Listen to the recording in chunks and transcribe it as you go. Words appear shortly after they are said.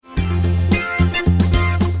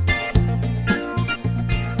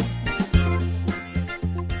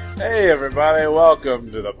everybody.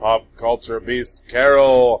 Welcome to the Pop Culture Beast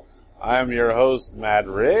Carol. I'm your host, Matt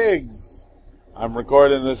Riggs. I'm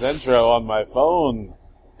recording this intro on my phone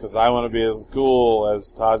because I want to be as cool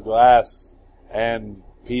as Todd Glass and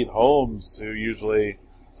Pete Holmes, who usually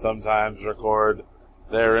sometimes record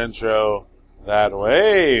their intro that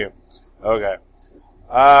way. Okay.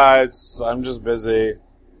 I'm just busy.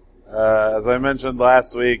 As I mentioned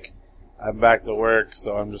last week, I'm back to work,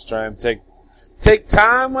 so I'm just trying to take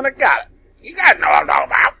time when I got it. You guys know what I'm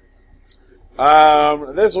talking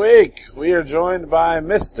about. This week, we are joined by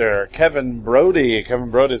Mr. Kevin Brody. Kevin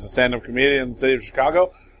Brody is a stand-up comedian in the city of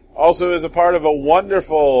Chicago. Also is a part of a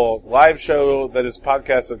wonderful live show that is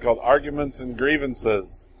podcasted called Arguments and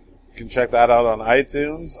Grievances. You can check that out on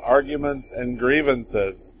iTunes, Arguments and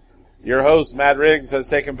Grievances. Your host, Matt Riggs, has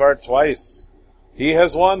taken part twice. He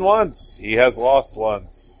has won once. He has lost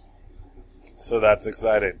once. So that's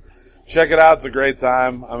exciting. Check it out. It's a great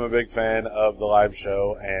time. I'm a big fan of the live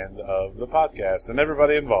show and of the podcast and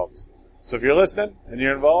everybody involved. So if you're listening and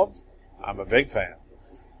you're involved, I'm a big fan.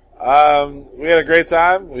 We had a great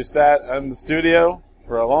time. We sat in the studio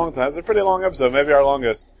for a long time. It's a pretty long episode, maybe our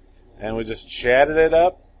longest. And we just chatted it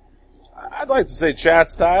up. I'd like to say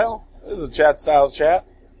chat style. This is a chat style chat.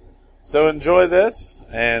 So enjoy this,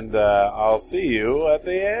 and I'll see you at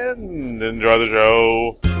the end. Enjoy the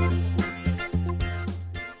show.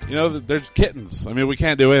 You know, there's kittens. I mean, we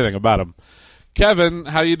can't do anything about them. Kevin,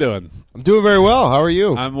 how you doing? I'm doing very well. How are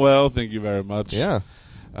you? I'm well, thank you very much. Yeah.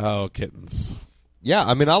 Oh, kittens. Yeah,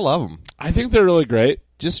 I mean, I love them. I think they're really great.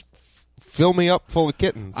 Just fill me up full of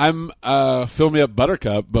kittens. I'm fill me up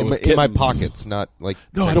Buttercup, but with kittens. In my pockets, not like.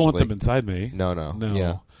 No, I don't want them inside me. No.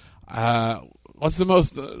 Yeah. What's the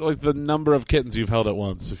most the number of kittens you've held at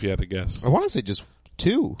once? If you had to guess, I want to say just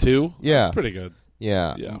two. Two? Yeah, that's pretty good.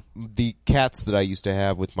 Yeah. The cats that I used to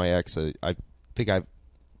have with my ex, I think I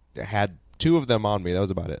had two of them on me. That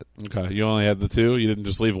was about it. Okay, you only had the two. You didn't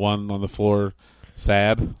just leave one on the floor,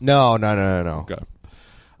 sad. No. Okay.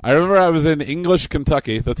 I remember I was in English,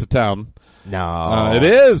 Kentucky. That's a town. No, it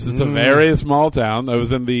is. It's a very small town. I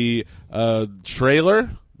was in the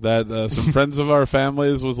trailer that some friends of our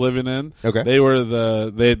families was living in. Okay.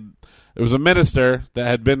 It was a minister that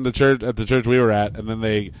had been at the church we were at, and then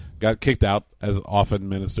they got kicked out, as often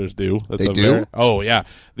ministers do. They do? Oh yeah.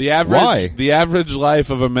 Why? The average life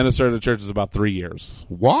of a minister at a church is about 3 years.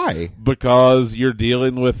 Why? Because you're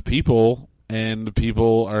dealing with people, and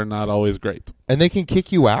people are not always great. And they can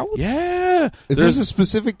kick you out? Yeah. Is this a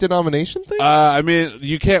specific denomination thing? I mean,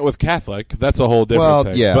 you can't with Catholic. That's a whole different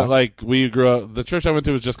thing. Yeah. But like, we grew up, the church I went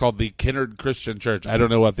to was just called the Kinnard Christian Church. I don't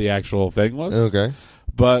know what the actual thing was. Okay.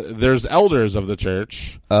 But there's elders of the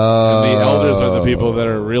church. And the elders are the people that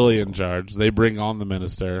are really in charge. They bring on the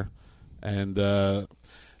minister. And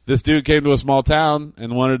this dude came to a small town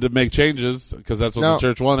and wanted to make changes because that's what the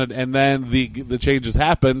church wanted. And then the changes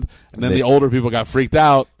happened. And then the older people got freaked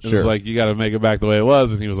out. And was like, you got to make it back the way it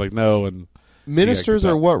was. And he was like, no. And ministers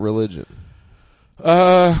are what religion?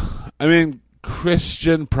 I mean,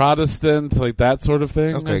 Christian, Protestant, like that sort of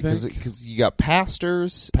thing. Okay, because you got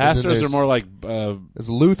pastors. Pastors are more like it's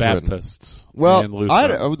Lutheran. Baptists. Well, Lutheran.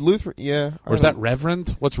 I would Lutheran. Yeah. Or is that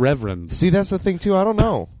Reverend? What's Reverend? See, that's the thing too. I don't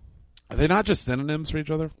know. Are they not just synonyms for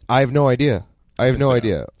each other? I have no idea.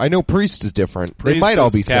 I know priest is different. They might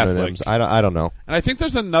all be Catholic. synonyms. I don't know. And I think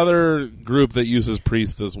there's another group that uses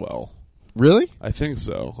priest as well. Really? I think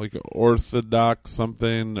so. Like Orthodox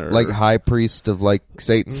something, or like high priest of like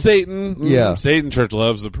Satan. Yeah. Satan Church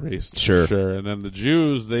loves the priest. Sure. And then the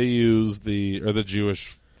Jews, they use the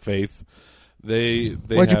Jewish faith. They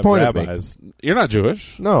Why'd have you point rabbis. At me? You're not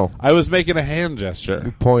Jewish. No. I was making a hand gesture.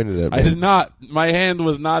 You pointed at me. I did not. My hand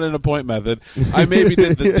was not in a point method. I maybe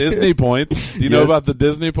did the Disney point. Do you know about the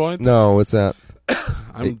Disney point? No, what's that?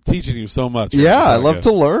 I'm teaching you so much. Yeah, I love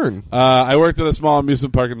to learn. I worked at a small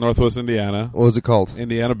amusement park in Northwest Indiana. What was it called?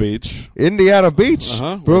 Indiana Beach. Indiana Beach.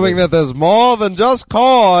 Proving that there's more than just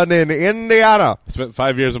corn in Indiana. I spent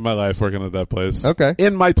 5 years of my life working at that place. Okay.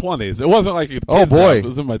 In my 20s. It wasn't like a kid's boy. job. It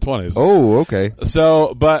was in my 20s. Oh, okay.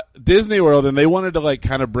 So, but Disney World, and they wanted to like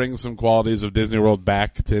kind of bring some qualities of Disney World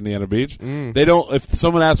back to Indiana Beach. They don't, if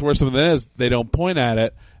someone asks where something is, they don't point at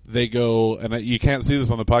it. They go, and you can't see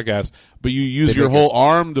this on the podcast, but you use your whole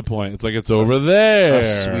arm to point. It's like it's over there. A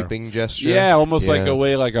sweeping gesture. Yeah, almost like a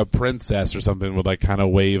way like a princess or something would like kind of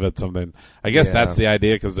wave at something. I guess that's the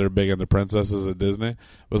idea because they're big into princesses at Disney. It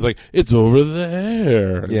was like, it's over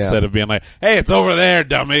there. Instead of being like, hey, it's over there,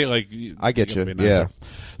 dummy. Like, I get you. Yeah.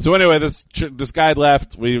 So anyway, this guy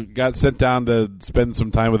left. We got sent down to spend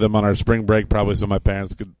some time with him on our spring break, probably so my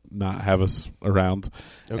parents could not have us around.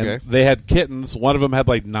 Okay. And they had kittens. One of them had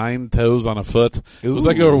like 9 toes on a foot. It was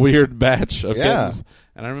like Ooh. a weird batch of Yeah. kittens.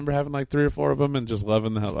 And I remember having like 3 or 4 of them and just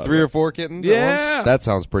loving the hell out of it. 3 or 4 kittens? Yeah. At once? That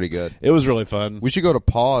sounds pretty good. It was really fun. We should go to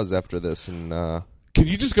Paws after this and Can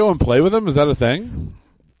you just go and play with them? Is that a thing?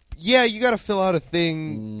 yeah, you got to fill out a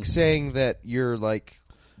thing saying that you're like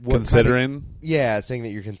Considering? saying that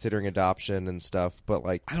you're considering adoption and stuff, but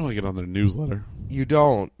like I don't want to get on their newsletter. you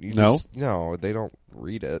don't. You No? no, they don't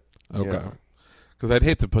read it. Okay. Yeah. Because I'd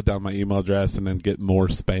hate to put down my email address and then get more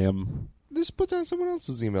spam. Just put down someone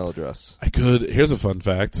else's email address. I could. Here's a fun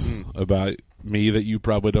fact about me that you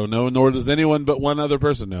probably don't know, nor does anyone but one other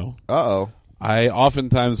person know. Uh-oh. I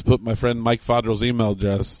oftentimes put my friend Mike Fodder's email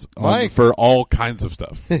address on Mike. for all kinds of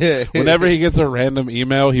stuff. Whenever he gets a random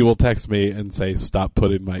email, he will text me and say, "Stop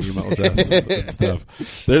putting my email address and stuff."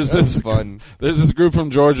 There's That's this fun. There's this group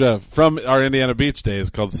from Georgia, from our Indiana Beach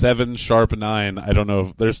days, called 7 Sharp 9. I don't know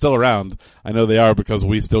if they're still around. I know they are because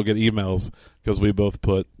we still get emails because we both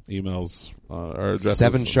put emails. Our addresses.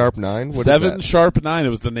 7 Sharp 9? What is 7 that? Sharp 9. It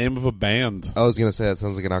was the name of a band. I was going to say that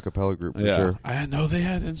sounds like an a cappella group for Yeah, sure. I know they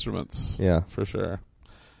had instruments. Yeah. For sure.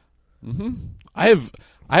 I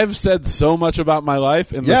have said so much about my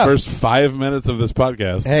life in the Yeah. first 5 minutes of this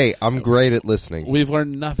podcast. Hey, I'm great at listening. We've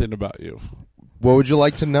learned nothing about you. What would you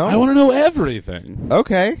like to know? I want to know everything.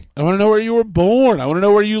 Okay. I want to know where you were born. I want to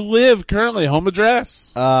know where you live currently, home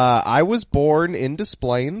address. I was born in Des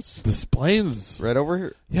Plaines, Des Plaines. right over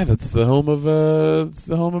here. Yeah, that's the home of it's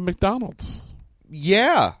the home of McDonald's.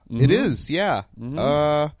 Yeah, it is. Yeah.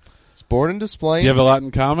 Was born in Des Plaines. Do you have a lot in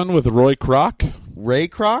common with Roy Kroc? Ray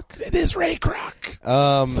Kroc? It is Ray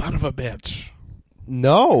Kroc. Son of a bitch.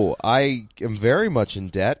 No, I am very much in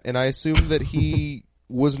debt, and I assume that he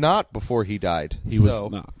was not before he died. He was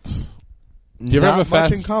not. Do you ever Not have a much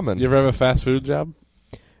fast in common. You ever have a fast food job?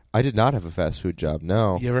 I did not have a fast food job.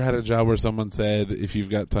 No. You ever had a job where someone said, "If you've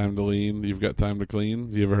got time to lean, you've got time to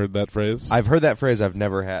clean"? You ever heard that phrase? I've heard that phrase. I've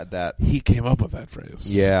never had that. He came up with that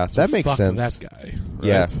phrase. Yeah, So that makes fuck sense. That guy. Right?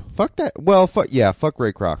 Yeah. Fuck that. Well, fuck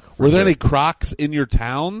Ray Kroc. Were there any Crocs in your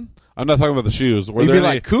town? I'm not talking about the shoes. Were You there mean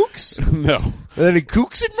any, like kooks? No. Are there any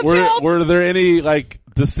kooks in my town? Were there any like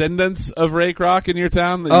descendants of Ray Kroc in your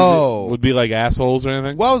town that you would be like assholes or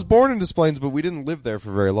anything? Well, I was born in Des Plaines, but we didn't live there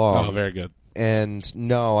for very long. Oh, very good. And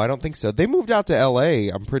no, I don't think so. They moved out to L.A.,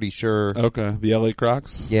 I'm pretty sure. Okay, the LA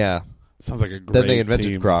Crocs. Yeah. Sounds like a great Then they invented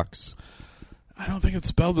team. Crocs. I don't think it's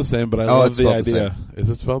spelled the same, but I Oh, love it's the spelled the idea. Is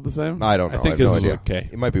it spelled the same? I don't know. I think have no it's idea. with a K.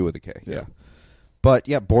 It might be with a K. Yeah. But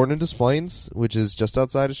yeah, born in Des Plaines, which is just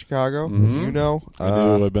outside of Chicago, as you know. I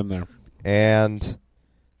do. I've been there. And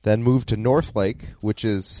then moved to North Lake, which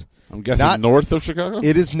is I'm guessing not north of Chicago?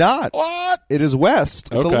 It is not. What? It is west.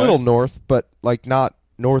 It's Okay. a little north, but like not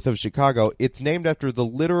north of Chicago. It's named after the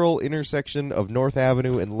literal intersection of North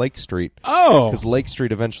Avenue and Lake Street. Oh. Because Lake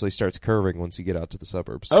Street eventually starts curving once you get out to the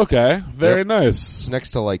suburbs. Okay. Very Yep. nice. It's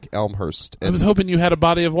next to like Elmhurst. I was hoping you had a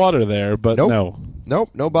body of water there, but Nope. no. Nope,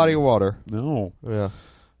 no body of water. No. Yeah.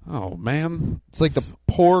 Oh, man. It's like the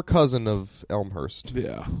poor cousin of Elmhurst.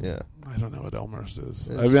 Yeah. Yeah. I don't know what Elmhurst is. It's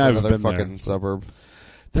I mean, I've another been fucking there. suburb.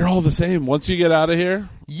 They're all the same. Once you get out of here,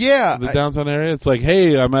 Yeah. the downtown area, it's like,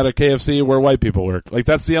 hey, I'm at a KFC where white people work. Like,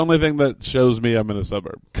 that's the only thing that shows me I'm in a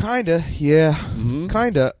suburb. Kinda, yeah.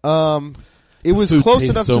 Kinda. It was Food close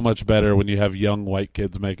tastes enough so to much better when you have young white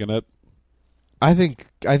kids making it. I think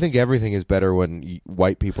everything is better when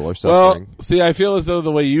white people are Well, suffering. see, I feel as though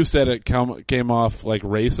the way you said it came off like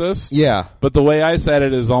racist. Yeah. But the way I said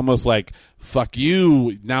it is almost like, fuck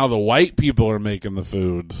you, now the white people are making the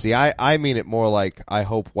food. See, I mean it more like I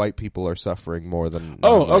hope white people are suffering more than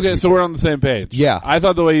Oh, non-white okay, so people. we're on the same page. Yeah. I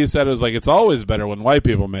thought the way you said it was like, it's always better when white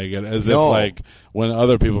people make it, as if No. like, when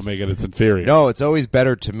other people make it, it's inferior. No, it's always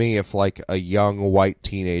better to me if like a young white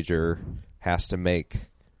teenager has to make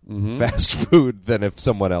fast food than if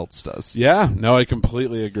someone else does. Yeah, no, I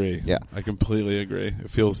completely agree. Yeah. I completely agree.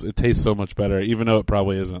 It tastes so much better, even though it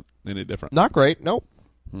probably isn't any different. Not great, nope.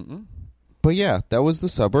 But yeah, that was the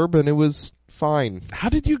suburb, and it was fine. How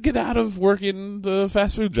did you get out of working the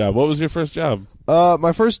fast food job? What was your first job?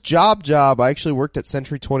 My first job, I actually worked at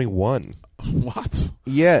Century 21. What?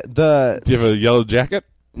 Yeah, Do you have a yellow jacket?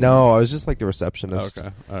 No, I was just like the receptionist. Okay,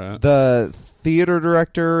 all right. The theater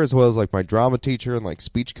director, as well as like my drama teacher and like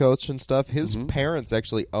speech coach and stuff, his parents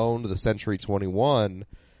actually owned the Century 21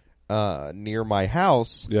 near my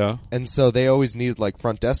house. Yeah. And so they always needed like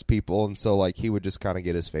front desk people, and so like he would just kind of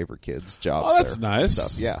get his favorite kids jobs. Oh, that's there nice. and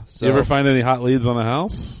stuff. Yeah. So, you ever find any hot leads on a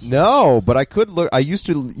house? No, but I could look. I used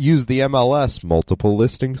to use the MLS multiple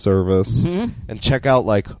listing service and check out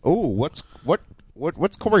like, oh, what's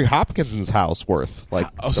Corey Hopkins' house worth? Like,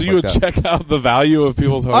 so you would check out the value of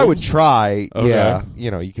people's homes? I would try. Okay. Yeah,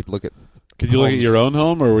 you could look at. Could you look at your own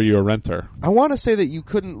home, or were you a renter? I want to say that you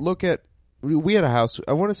couldn't look at. We had a house.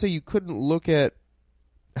 I want to say you couldn't look at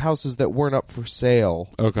houses that weren't up for sale.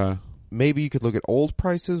 Okay. Maybe you could look at old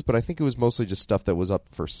prices, but I think it was mostly just stuff that was up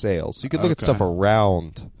for sale. So you could look at stuff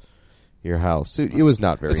around your house. It was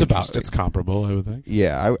not very interesting. It's comparable, I would think.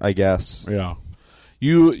 Yeah, I guess. Yeah.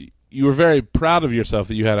 You were very proud of yourself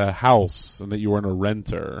that you had a house and that you weren't a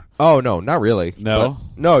renter. Oh, no, not really. No?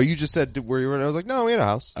 No, you just said where you were, and I was like, no, we had a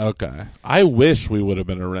house. Okay. I wish we would have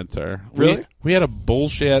been a renter. Really? We had a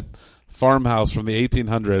bullshit farmhouse from the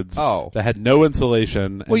 1800s that had no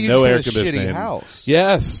insulation and no air conditioning. Well, you just had a shitty house.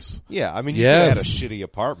 Yes. Yeah, I mean, you could have had a shitty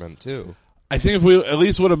apartment, too. I think if we at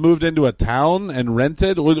least would have moved into a town and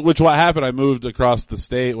rented, which what happened, I moved across the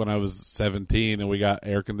state when I was 17 and we got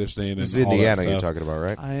air conditioning and This is all that Indiana stuff. you're talking about,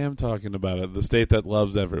 right? I am talking about it. The state that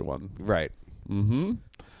loves everyone. Right. Mm-hmm.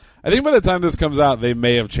 I think by the time this comes out, they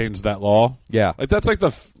may have changed that law. Yeah. Like that's like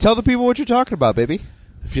Tell the people what you're talking about, baby.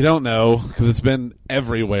 If you don't know, because it's been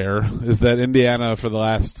everywhere, is that Indiana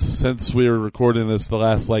since we were recording this, the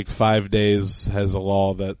last like 5 days has a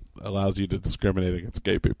law that allows you to discriminate against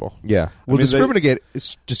gay people. Yeah. Well, discriminate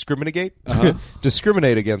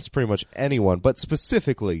against pretty much anyone, but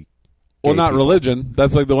specifically well, not people. Religion.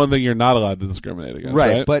 That's like the one thing you're not allowed to discriminate against.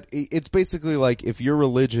 Right. But it's basically like if your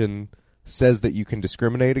religion says that you can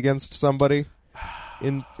discriminate against somebody,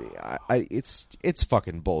 it's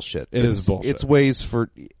fucking bullshit. It is bullshit. It's ways for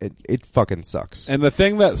it fucking sucks. And the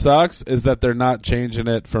thing that sucks is that they're not changing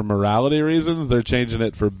it for morality reasons. They're changing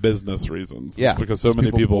it for business reasons. Yeah, it's because so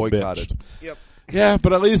many people boycotted. Bitched. Yep. Yeah,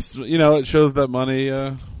 but at least it shows that money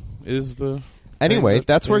is the. Anyway,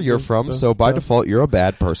 that's where you're from. So by default, you're a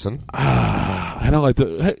bad person. I don't like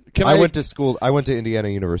to. I went to school. I went to Indiana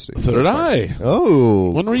University. So did I. Oh,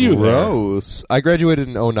 when were you gross. There? I graduated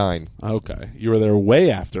in 2009. Okay, you were there way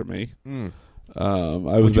after me.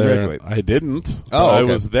 I was there. Graduate? I didn't. Oh, okay. I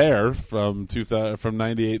was there from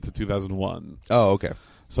 98 to 2001. Oh, okay.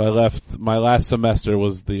 So I left. My last semester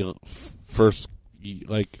was the first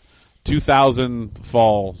 2000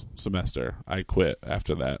 fall semester. I quit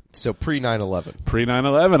after that. So pre 9/11. Pre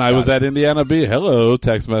 9/11, I was at Indiana Beach. Hello,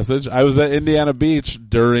 text message. I was at Indiana Beach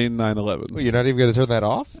during 9/11. Well, you're not even going to turn that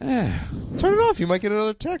off? Turn it off. You might get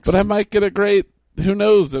another text. But I might get a great. Who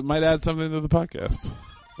knows? It might add something to the podcast.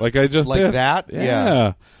 Like I just did. That?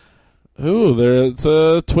 Yeah. Ooh, it's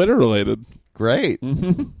Twitter related. Great.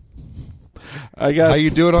 I got. How you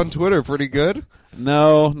doing on Twitter? Pretty good?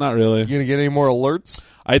 No, not really. You gonna get any more alerts?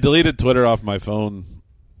 I deleted Twitter off my phone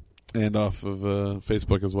and off of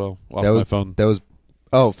Facebook as well. My phone.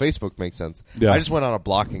 Facebook makes sense. Yeah. I just went on a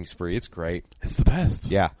blocking spree. It's great. It's the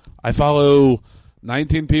best. Yeah. I follow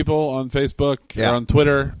 19 people on Facebook or on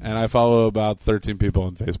Twitter, and I follow about 13 people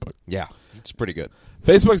on Facebook. Yeah. It's pretty good.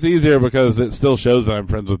 Facebook's easier because it still shows that I'm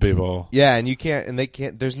friends with people. Yeah, and they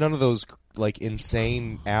can't. There's none of those like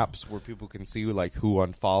insane apps where people can see like who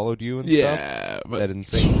unfollowed you and stuff. Yeah, but that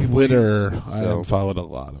insane Twitter, people use, I unfollowed a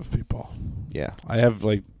lot of people. Yeah, I have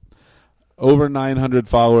like over 900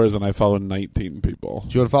 followers, and I follow 19 people.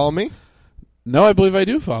 Do you want to follow me? No, I believe I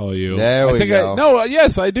do follow you. There we go.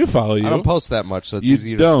 Yes, I do follow you. I don't post that much, so it's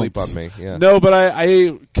easier to sleep on me. Yeah. No, but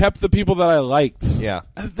I kept the people that I liked. Yeah.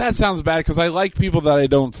 That sounds bad because I like people that I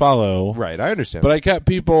don't follow. Right, I understand. But I kept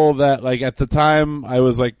people that, like, at the time I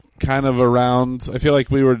was, like, kind of around. I feel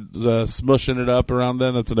like we were smushing it up around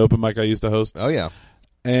then. That's an open mic I used to host. Oh, yeah.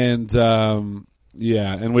 And,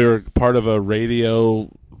 and we were part of a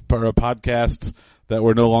podcast that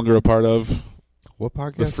we're no longer a part of. What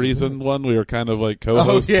podcast? The Friesen one. We were kind of like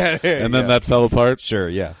co-hosts. Oh, yeah. And then that fell apart. Sure,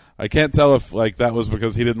 yeah. I can't tell if like that was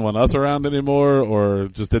because he didn't want us around anymore or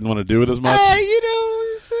just didn't want to do it as much.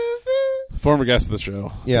 Former guest of the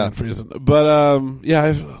show. Yeah. Dan Friesen. But,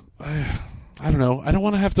 I don't know. I don't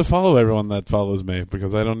want to have to follow everyone that follows me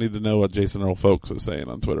because I don't need to know what Jason Earl Folks is saying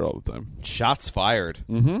on Twitter all the time. Shots fired.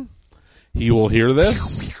 Mm-hmm. He will hear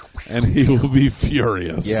this and he will be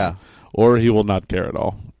furious. Yeah. Or he will not care at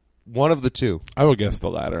all. One of the two. I would guess the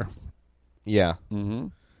latter. Yeah. Mm-hmm.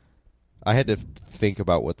 I had to think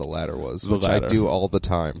about what the latter was, The which latter. I do all the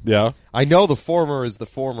time. Yeah. I know the former is the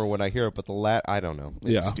former when I hear it, but the I don't know.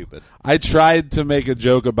 It's stupid. I tried to make a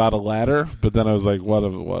joke about a ladder, but then I was like, what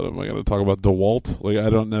am I going to talk about? DeWalt? Like,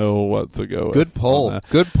 I don't know what to go with. Good poll.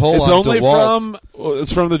 Good poll It's on only DeWalt.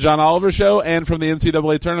 it's from the John Oliver show and from the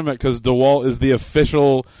NCAA tournament because DeWalt is the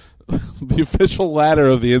official ladder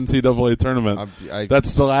of the NCAA tournament.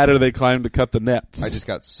 That's the ladder they climb to cut the nets. I just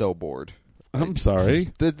got so bored. I'm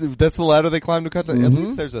sorry. That's the ladder they climb to cut. At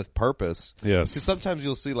least there's a purpose. Yes. Because sometimes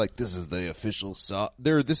you'll see like this is the official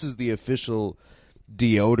this is the official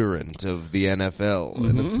deodorant of the NFL,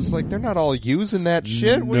 and it's just like they're not all using that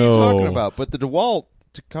shit. What are you talking about? But the DeWalt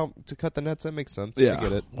to cut the nets, that makes sense. Yeah. I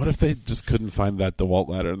get it. What if they just couldn't find that DeWalt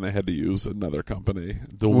ladder and they had to use another company?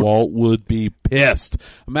 DeWalt would be pissed.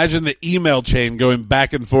 Imagine the email chain going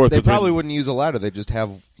back and forth. They probably wouldn't use a ladder. They just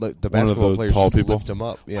have the basketball players tall just people lift them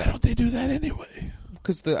up. Yeah. Why don't they do that anyway?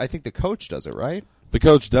 Because I think the coach does it, right? The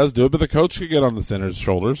coach does do it, but the coach could get on the center's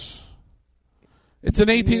shoulders. It's an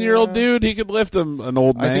 18-year-old dude. He could lift him, an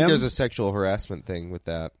old man. I think there's a sexual harassment thing with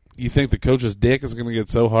that. You think the coach's dick is going to get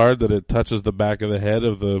so hard that it touches the back of the head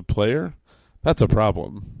of the player? That's a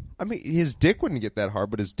problem. I mean, his dick wouldn't get that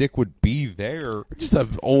hard, but his dick would be there. Just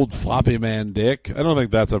an old floppy man dick. I don't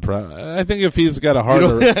think that's a problem. I think if he's got a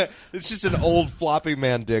harder... It's just an old floppy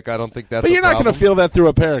man dick. I don't think that's But you're not going to feel that through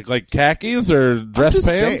a pair of like khakis or dress pants?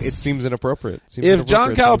 Saying, it seems inappropriate. If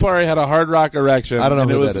John Calipari had a Hard Rock erection... I don't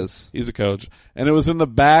know who that is. He's a coach. And it was in the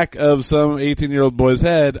back of some 18-year-old boy's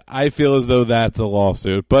head, I feel as though that's a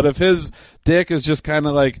lawsuit. But if his dick is just kind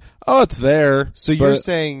of like, oh, it's there. So you're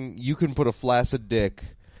saying you can put a flaccid dick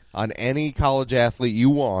on any college athlete you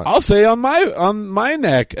want? I'll say on my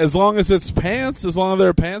neck, as long as it's pants, as long as there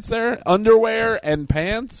are pants there, underwear and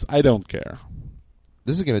pants, I don't care.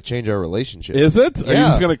 This is going to change our relationship. Is it? Yeah. Are you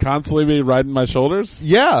just going to constantly be riding my shoulders?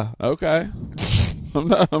 Yeah. Okay. I'm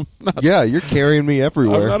not. Yeah, you're carrying me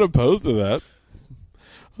everywhere. I'm not opposed to that.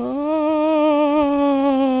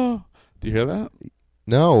 Do you hear that?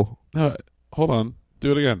 No. No. Hold on.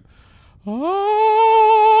 Do it again.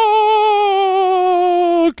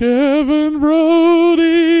 Kevin Brody.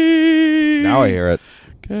 Now I hear it.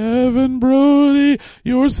 Kevin Brody,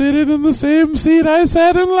 you're sitting in the same seat I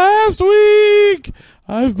sat in last week.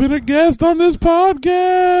 I've been a guest on this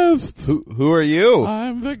podcast. Who are you?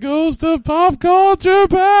 I'm the ghost of pop culture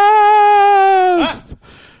past.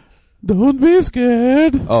 Don't be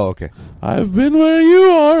scared. Oh, okay. I've been where you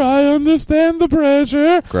are. I understand the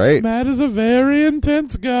pressure. Great. Matt is a very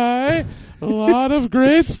intense guy. A lot of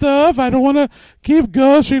great stuff. I don't want to keep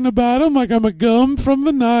gushing about him like I'm a gum from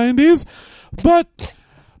the 90s. But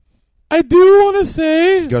I do want to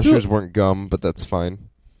say... Gushers weren't gum, but that's fine.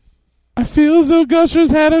 I feel as though Gushers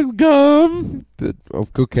had a gum.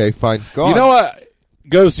 Okay, fine. Go on. You know what?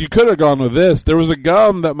 Ghost, you could have gone with this. There was a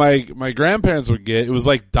gum that my grandparents would get. It was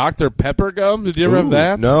like Dr. Pepper gum. Did you ever have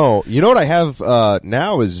that? No. You know what I have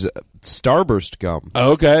now is Starburst gum.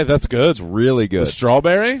 Oh, okay, that's good. It's really good. The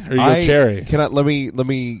strawberry or you go cherry? Let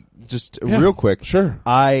me just real quick. Sure.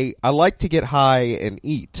 I like to get high and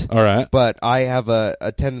eat. All right. But I have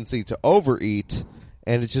a tendency to overeat,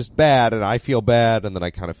 and it's just bad, and I feel bad, and then I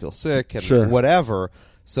kind of feel sick and whatever.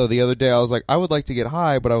 So the other day I was like, I would like to get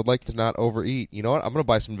high, but I would like to not overeat. You know what? I'm going to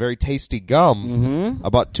buy some very tasty gum. Mm-hmm. I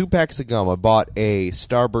bought 2 packs of gum. I bought a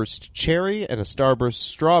Starburst cherry and a Starburst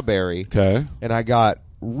strawberry. Okay. And I got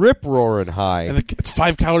rip-roaring high. And it's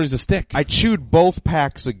 5 calories a stick. I chewed both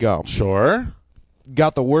packs of gum. Sure.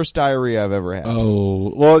 Got the worst diarrhea I've ever had.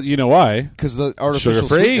 Oh, well, you know why? Because the artificial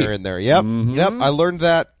Sugar-free. sweetener in there. Yep. Mm-hmm. Yep. I learned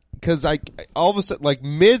that. Because I all of a sudden, like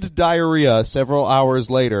mid-diarrhea, several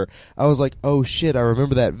hours later, I was like, oh shit, I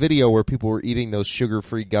remember that video where people were eating those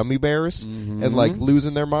sugar-free gummy bears and like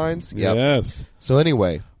losing their minds. Yep. Yes. So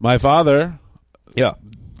anyway. My father, Yeah.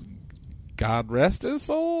 God rest his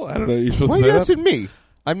soul? I don't know. You're supposed Why to are say you that? asking me?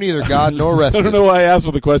 I'm neither God nor rested. I don't know why I asked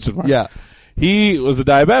for the question mark. Yeah. He was a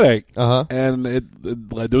diabetic, Uh-huh. and it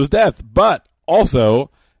led to his death. But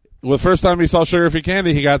also... the first time he saw sugar-free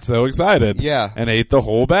candy, he got so excited. Yeah. And ate the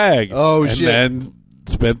whole bag. Oh, and shit. then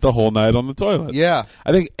spent the whole night on the toilet. Yeah.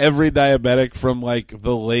 I think every diabetic from like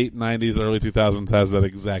the late 90s, early 2000s has that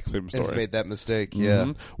exact same story. Has made that mistake, yeah.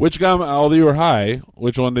 Mhm. Which gum, although you were high,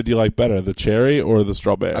 which one did you like better, the cherry or the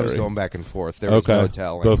strawberry? I was going back and forth. There was no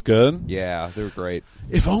telling. Both good? Yeah, they were great.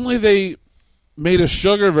 If only they made a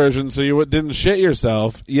sugar version so you didn't shit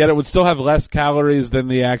yourself, yet it would still have less calories than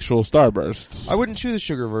the actual Starbursts. I wouldn't chew the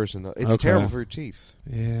sugar version, though. It's Okay. terrible for your teeth.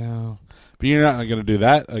 Yeah. But you're not going to do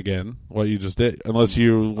that again, what you just did, unless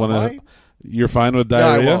you want I? to... You're fine with No,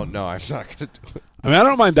 diarrhea? I won't. No, I'm not going to do it. I mean, I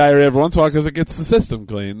don't mind diarrhea every once in a while because it gets the system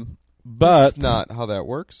clean. But that's not how that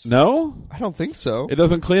works. No? I don't think so. It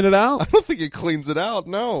doesn't clean it out? I don't think it cleans it out,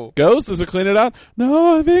 no. Ghost, does it clean it out?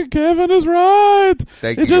 No, I think Kevin is right.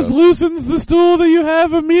 Thank you, It just Ghost. loosens the stool that you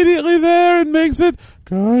have immediately there and makes it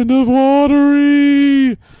kind of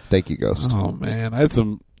watery. Thank you, Ghost. Oh, man. I had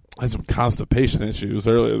some constipation issues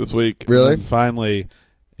earlier this week. Really? And finally,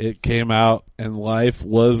 it came out and life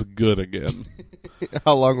was good again.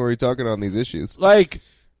 How long were we talking on these issues? Like,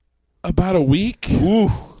 about a week. Ooh.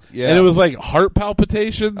 Yeah. And it was like heart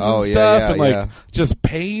palpitations and stuff and like just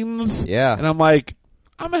pains. Yeah. And I'm like,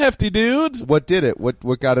 I'm a hefty dude. What did it?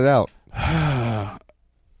 What got it out? I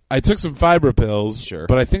took some fiber pills. Sure.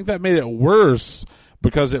 But I think that made it worse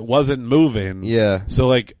because it wasn't moving. Yeah. So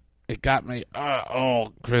like it got me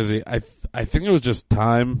crazy. I think it was just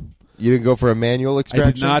time. You didn't go for a manual extraction?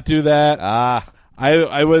 I did not do that.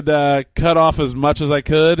 I would cut off as much as I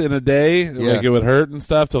could in a day, like it would hurt and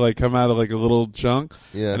stuff to like come out of like a little chunk.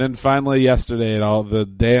 Yeah. And then finally yesterday, the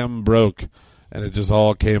dam broke, and it just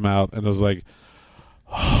all came out, and it was like,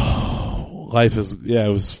 life is it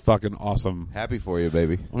was fucking awesome. Happy for you,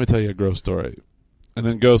 baby. Let me tell you a gross story, and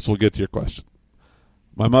then Ghost will get to your question.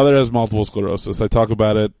 My mother has multiple sclerosis. I talk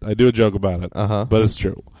about it. I do a joke about it, but it's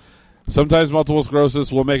true. Sometimes multiple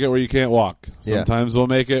sclerosis will make it where you can't walk. Sometimes we'll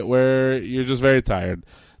make it where you're just very tired.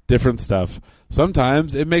 Different stuff.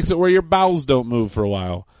 Sometimes it makes it where your bowels don't move for a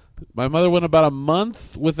while. My mother went about a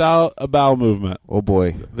month without a bowel movement. Oh,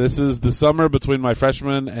 boy. This is the summer between my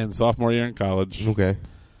freshman and sophomore year in college. Okay.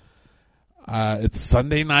 It's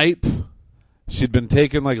Sunday night. She'd been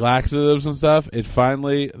taking like laxatives and stuff.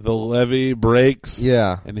 The levee breaks.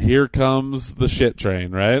 Yeah. And here comes the shit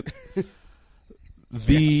train, right?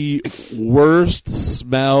 The worst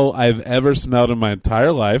smell I've ever smelled in my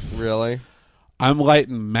entire life. Really? I'm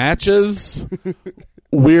lighting matches.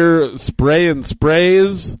 We're spraying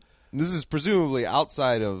sprays. This is presumably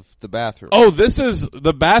outside of the bathroom. Oh,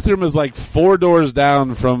 the bathroom is like 4 doors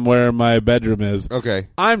down from where my bedroom is. Okay.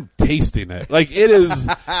 I'm tasting it. Like, it is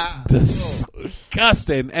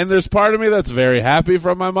disgusting. And there's part of me that's very happy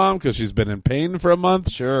for my mom because she's been in pain for a month.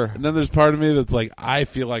 Sure. And then there's part of me that's like, I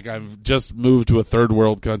feel like I've just moved to a third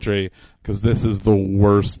world country because this is the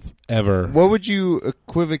worst ever. What would you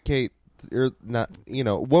equivocate, or not,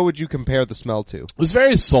 what would you compare the smell to? It was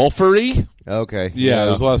very sulfury. Okay. Yeah,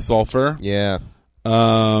 there was a lot of sulfur. Yeah.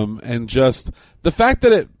 And just the fact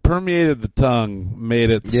that it permeated the tongue made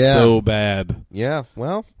it so bad. Yeah,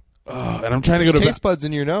 well. And I'm trying to go to taste buds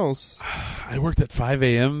in your nose. I worked at 5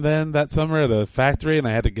 a.m. then that summer at a factory, and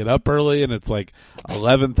I had to get up early, and it's like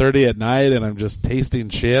 11:30 at night, and I'm just tasting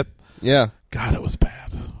shit. Yeah. God, it was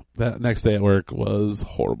bad. That next day at work was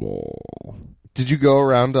horrible. Did you go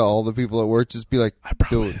around to all the people at work just be like,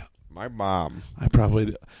 dude, my mom. I probably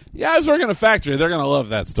did. Yeah, I was working in a factory. They're going to love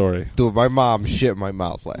that story. Dude, my mom shit in my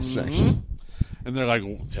mouth last night. And they're like,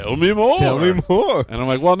 tell me more. Tell me more. And I'm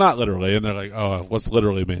like, well, not literally. And they're like, oh, what's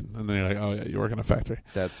literally mean? And then you're like, oh, yeah, you work in a factory.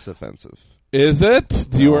 That's offensive. Is it?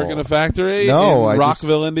 Do you work in a factory in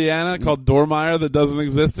Rockville, Indiana called Dormeyer that doesn't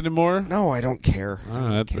exist anymore? No, I don't care.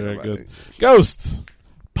 Oh, that's very good. Ghost,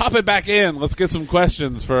 pop it back in. Let's get some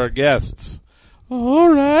questions for our guests. All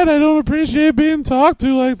right, I don't appreciate being talked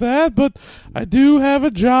to like that, but I do have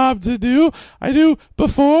a job to do. I do.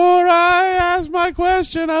 Before I ask my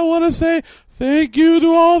question, I want to say thank you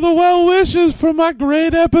to all the well wishes for my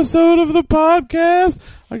great episode of the podcast.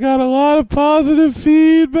 I got a lot of positive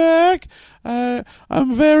feedback.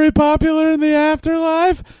 I'm very popular in the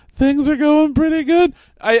afterlife. Things are going pretty good.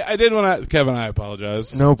 I did want to, Kevin, I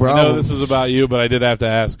apologize. No problem. I know this is about you, but I did have to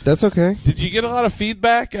ask. That's okay. Did you get a lot of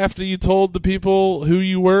feedback after you told the people who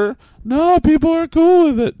you were? No, people are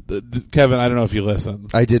cool with it. Kevin, I don't know if you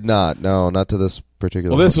listened. I did not. No, not to this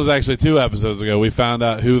particular Well, this was actually 2 episodes ago. We found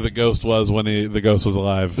out who the ghost was when the ghost was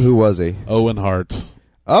alive. Who was he? Owen Hart.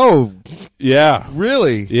 Oh. Yeah.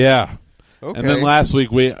 Really? Yeah. Okay. And then last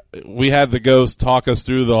week we had the ghost talk us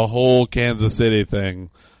through the whole Kansas City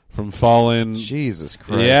thing. From falling. Jesus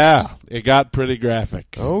Christ. Yeah. It got pretty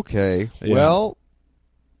graphic. Okay. Yeah. Well,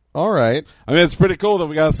 all right. I mean, it's pretty cool that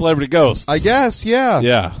we got a celebrity ghost. I guess, yeah.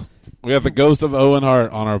 Yeah. We have the ghost of Owen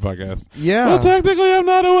Hart on our podcast. Yeah. Well, technically, I'm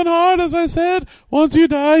not Owen Hart, as I said. Once you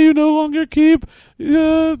die, you no longer keep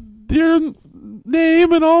your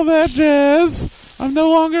name and all that jazz. I'm no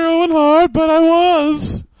longer Owen Hart, but I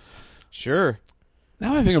was. Sure.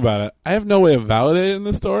 Now I think about it, I have no way of validating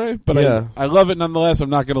this story, but I love it nonetheless. I'm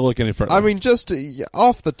not going to look any further. I mean, just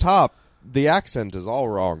off the top, the accent is all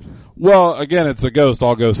wrong. Well, again, it's a ghost.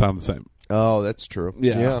 All ghosts sound the same. Oh, that's true.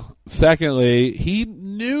 Yeah. Secondly, he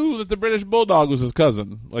knew that the British Bulldog was his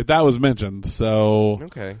cousin. Like, that was mentioned. So,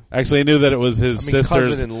 okay. Actually, he knew that it was his sister's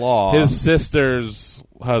cousin-in-law. His sister's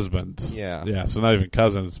husband. Yeah. Yeah, so not even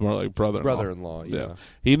cousin. It's more like brother-in-law. Brother-in-law, yeah.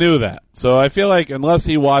 He knew that. So I feel like unless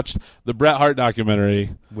he watched the Bret Hart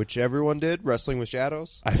documentary. Which everyone did, Wrestling with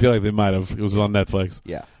Shadows? I feel like they might have. It was on Netflix.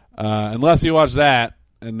 Yeah. Unless he watched that,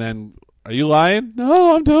 and then... Are you lying?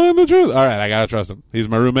 No, I'm telling the truth. All right, I gotta trust him. He's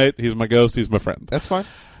my roommate. He's my ghost. He's my friend. That's fine.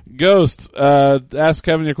 Ghost, ask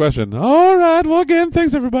Kevin your question. All right, well, again,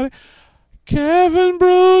 thanks, everybody. Kevin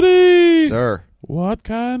Brody. Sir. What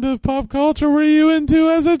kind of pop culture were you into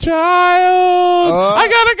as a child? I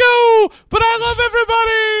gotta go, but I love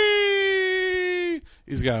everybody.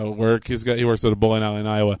 He's got to work. He works at a bowling alley in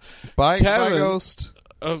Iowa. Bye, Kevin, Ghost.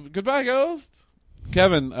 Goodbye, Ghost.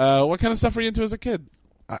 Kevin, what kind of stuff were you into as a kid?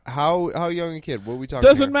 How young a kid? What are we talking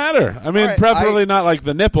Doesn't here? matter. I mean, right, preferably not like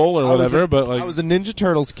the nipple or whatever, but like... I was a Ninja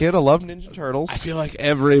Turtles kid. I love Ninja Turtles. I feel like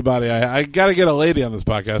everybody... I gotta get a lady on this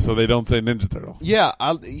podcast so they don't say Ninja Turtle. Yeah,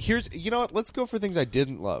 you know what? Let's go for things I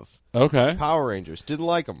didn't love. Okay. Power Rangers. Didn't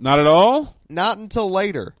like them. Not at all? Not until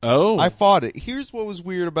later. Oh. I fought it. Here's what was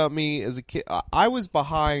weird about me as a kid. I was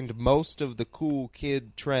behind most of the cool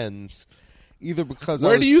kid trends. Either because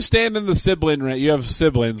Where do you stand in the sibling range? You have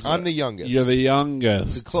siblings. I'm the youngest. You're the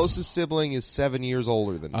youngest. The closest sibling is 7 years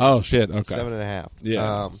older than me. Oh, shit. Okay. 7.5.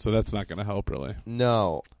 Yeah. So that's not going to help, really.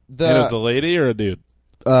 No. And it's a lady or a dude?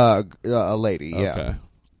 A lady, yeah.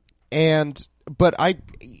 Okay. But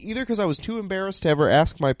either because I was too embarrassed to ever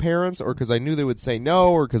ask my parents, or because I knew they would say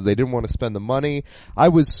no, or because they didn't want to spend the money, I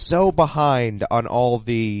was so behind on all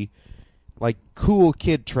the, like, cool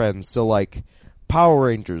kid trends. So, like... Power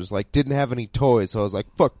Rangers, like, didn't have any toys, so I was like,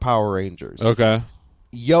 fuck Power Rangers. Okay.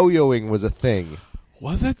 Yo-yoing was a thing.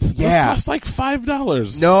 Was it? Yeah. Those cost like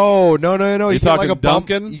 $5. No. You talking like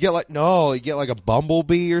Duncan? You get like a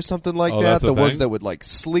Bumblebee or something like that. That's the a ones thing? that would like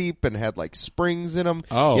sleep and had like springs in them.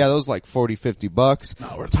 Oh. Yeah, those like $40-$50.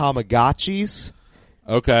 Tamagotchis.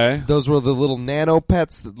 Okay. Those were the little nano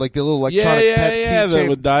pets, like the little electronic pet keychain. That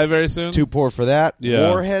would die very soon. Too poor for that. Yeah.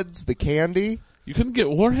 Warheads, the candy. You couldn't get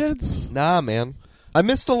warheads? Nah, man. I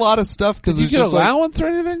missed a lot of stuff because Did you get allowance or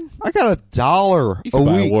anything? I got $1 You could a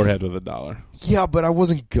buy week. a warhead with $1. Yeah, but I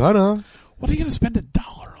wasn't gonna. What are you gonna spend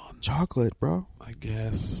 $1 on? Chocolate, bro. I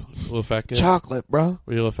guess. A little fat kid? Chocolate, bro.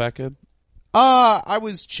 Were you a little fat kid? I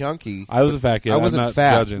was chunky. I was a fat kid. I wasn't I'm not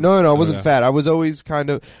fat. Judging. No, I wasn't fat. I was always kind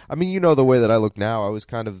of. I mean, you know the way that I look now. I was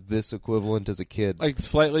kind of this equivalent as a kid. Like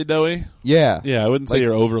slightly doughy? Yeah. Yeah, I wouldn't say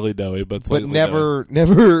you're overly doughy, but slightly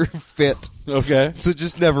never fit. Okay. So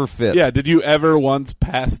just never fit. Yeah, did you ever once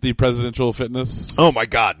pass the presidential fitness? Oh my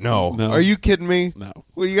God, no. No. Are you kidding me? No.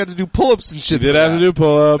 Well, you got to do pull-ups and You shit. did for have that. to do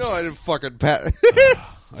pull-ups. No, I didn't fucking pass.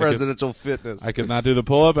 Presidential fitness. I could not do the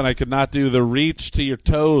pull-up, and I could not do the reach to your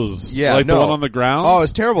toes. Yeah, like no. the one on the ground. Oh, I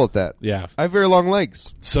was terrible at that. Yeah. I have very long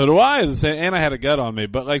legs. So do I. And I had a gut on me,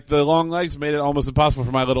 but like the long legs made it almost impossible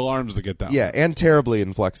for my little arms to get down. Yeah, and terribly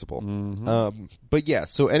inflexible. Mm-hmm. But yeah,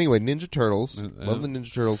 so anyway, Ninja Turtles. Love the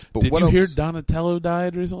Ninja Turtles. But Did what you else? hear Donatello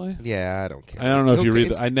died recently? Yeah, I don't care. I don't know if you read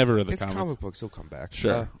it's- I never read the It's comic. comic books. He'll come back.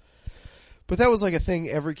 Sure. But that was like a thing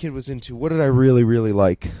every kid was into. What did I really, really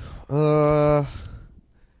like?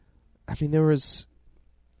 I mean, there was...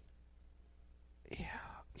 Yeah,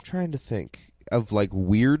 I'm trying to think of, like,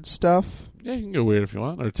 weird stuff. Yeah, you can go weird if you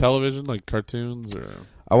want. Or television, like cartoons or...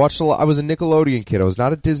 I watched a lot. I was a Nickelodeon kid. I was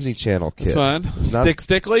not a Disney Channel kid. That's fine.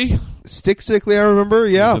 Stickly? Stickly, I remember,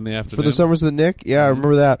 yeah. In the afternoon. For the Summers of the Nick. Yeah, I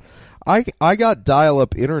remember that. I got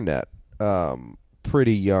dial-up internet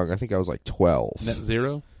pretty young. I think I was like 12. Net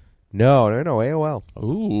Zero? No, AOL.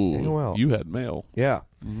 Ooh. AOL. You had mail. Yeah.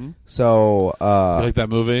 Mm-hmm. So, you like that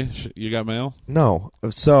movie? You Got Mail? no.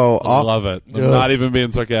 So, I love it. I'm not even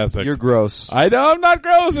being sarcastic. You're gross. I know I'm not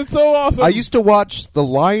gross. It's so awesome. I used to watch The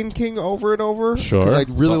Lion King over and over. Sure. Because I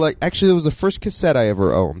really actually, it was the first cassette I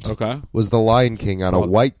ever owned. Okay. Was The Lion King on a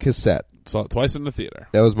white cassette. Saw it twice in the theater.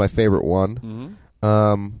 That was my favorite one.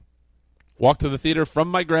 Mm-hmm. Walked to the theater from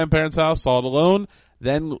my grandparents' house, saw it alone.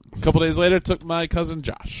 Then a couple days later, took my cousin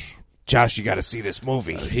Josh. Josh, you got to see this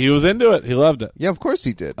movie. He was into it. He loved it. Yeah, of course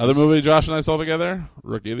he did. Other movie Josh and I saw together?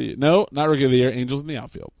 Rookie of the Year. No, not Rookie of the Year. Angels in the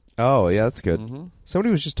Outfield. Oh, yeah, that's good. Mm-hmm.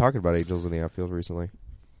 Somebody was just talking about Angels in the Outfield recently.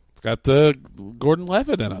 It's got Gordon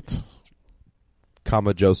Levitt in it.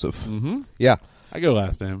 Comma Joseph. Mm-hmm. Yeah. I go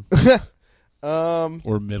last name.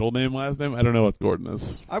 Or middle name, last name. I don't know what Gordon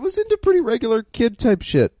is. I was into pretty regular kid type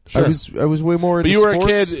shit. Sure. I was way more into But you were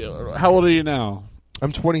sports. a kid. How old are you now?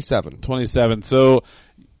 I'm 27. 27. So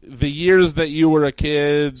the years that you were a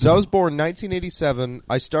kid. So I was born 1987.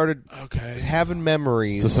 I started having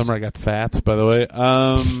memories. It's the summer I got fat, by the way.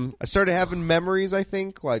 I started having memories, I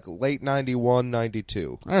think, like late 91,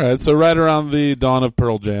 92. All right, so right around the dawn of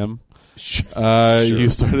Pearl Jam. Sure. You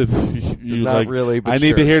started. Not like, really. But I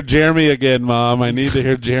need to hear Jeremy again, Mom. I need to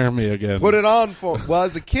hear Jeremy again. Put it on for. Well,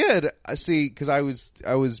 as a kid, I see, because I was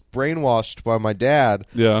brainwashed by my dad.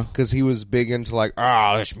 Yeah. Because he was big into like,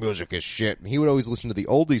 this music is shit, and he would always listen to the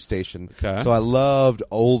oldies station. Okay. So I loved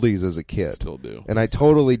oldies as a kid. Still do. And I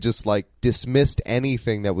totally just like dismissed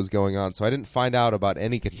anything that was going on. So I didn't find out about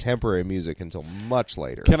any contemporary music until much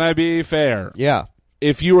later. Can I be fair? Yeah.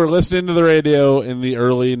 If you were listening to the radio in the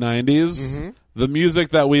early 90s, the music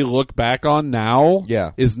that we look back on now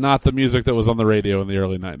is not the music that was on the radio in the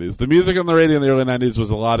early 90s. The music on the radio in the early 90s was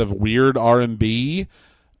a lot of weird R&B,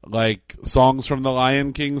 like songs from the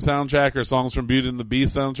Lion King soundtrack or songs from Beauty and the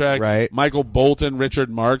Beast soundtrack. Right. Michael Bolton, Richard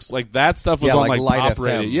Marx, like that stuff was on like pop FM.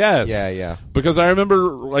 radio. Yes. Yeah. Because I remember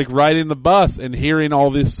like riding the bus and hearing all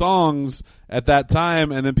these songs at that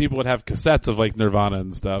time, and then people would have cassettes of like Nirvana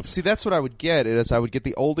and stuff. See, that's what I would get. Is I would get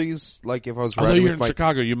the oldies, like if I was Although riding you're with in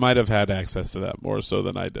Chicago, you might have had access to that more so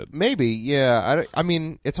than I did. Maybe, yeah. I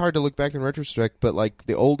mean, it's hard to look back in retrospect, but like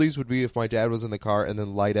the oldies would be if my dad was in the car, and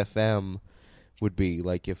then Light FM would be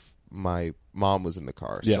like if my mom was in the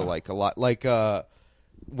car. Yeah. So like a lot, like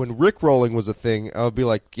when Rick rolling was a thing, I would be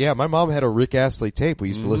like, yeah, my mom had a Rick Astley tape. We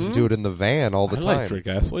used to listen to it in the van all the time. I liked Rick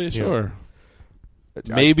Astley, sure.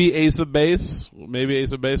 Maybe Ace of Base. Maybe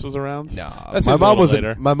Ace of Base was around. No, that my mom was.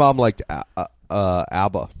 later. My mom liked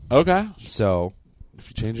ABBA. Okay, so if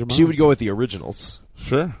you change your mind, she would go with the originals.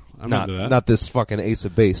 Sure, I'm into that. Not this fucking Ace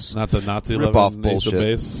of Base. Not the Nazi rip-off bullshit.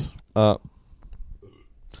 Ace of Base.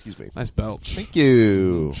 Excuse me. Nice belch. Thank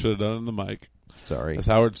you. Should have done it in the mic. Sorry. As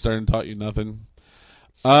Howard Stern taught you nothing.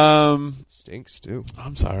 It stinks too.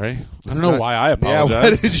 I'm sorry. I don't know why I apologize. Yeah,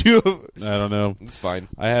 why did you? I don't know. It's fine.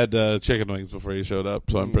 I had chicken wings before you showed up,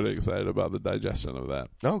 so I'm pretty excited about the digestion of that.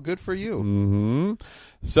 Oh, good for you. Mm-hmm.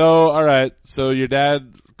 So, all right. So your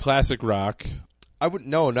dad, classic rock. I would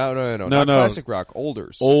no. Not classic rock.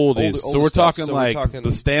 Oldies. So we're talking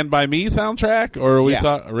the Stand By Me soundtrack, or are we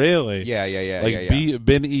talking really? Yeah. Like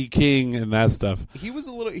Ben E. King and that stuff. He was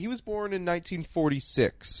born in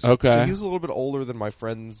 1946. Okay, so he was a little bit older than my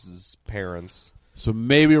friend's parents. So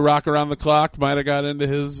maybe Rock Around the Clock might have got into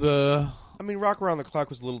his. I mean, Rock Around the Clock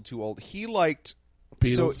was a little too old. He liked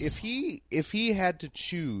Beatles. So if he had to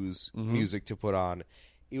choose music to put on,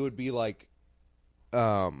 it would be like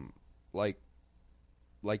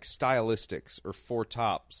Stylistics or Four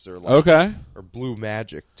Tops or or Blue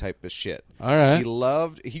Magic type of shit. All right.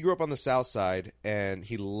 He grew up on the South Side, and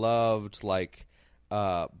he loved like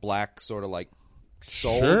black sort of like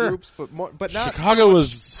soul groups, but not Chicago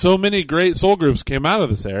was so many great soul groups came out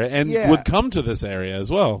of this area and would come to this area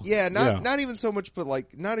as well. Yeah, not even so much, but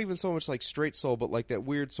like not even so much like straight soul, but like that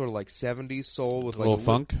weird sort of like 70s soul with like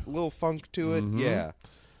little funk to it. Yeah.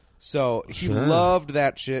 So he loved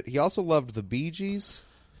that shit. He also loved the Bee Gees.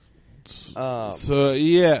 So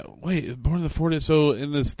yeah, wait, born in the 40s. So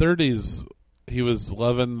in his 30s, he was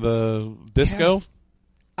loving the disco. Yeah,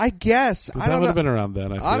 I guess that would have been around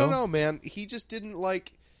then. I don't know, man. He just didn't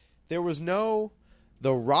like. There was the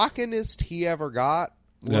rockinest he ever got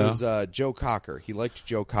was Joe Cocker. He liked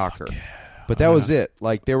Joe Cocker, but that was it.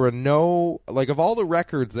 Like there were no of all the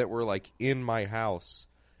records that were like in my house,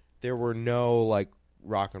 there were no like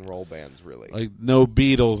rock and roll bands really. Like no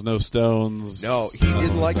Beatles, no Stones. No, he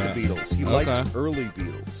didn't like the Beatles. He liked early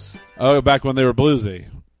Beatles. Oh, back when they were bluesy.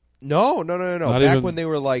 No. Back when they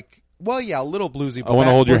were like, well, yeah, a little bluesy. I want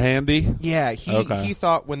to hold your handy. Yeah, he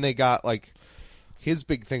thought when they got like. His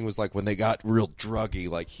big thing was like when they got real druggy,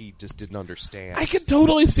 like he just didn't understand. I could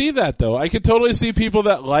totally see that though. I could totally see people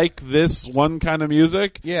that like this one kind of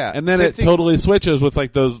music. Yeah. And then it totally switches with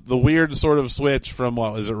like the weird sort of switch from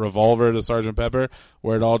Revolver to Sgt. Pepper,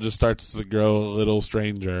 where it all just starts to grow a little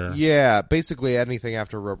stranger. Yeah, basically anything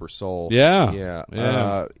after Rubber Soul. Yeah.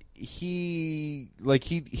 He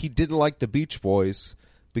didn't like the Beach Boys.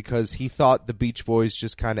 Because he thought the Beach Boys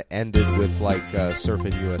just kind of ended with like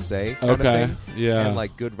Surfin' USA kind of thing. Yeah. And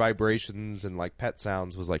like Good Vibrations and like Pet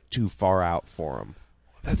Sounds was like too far out for him.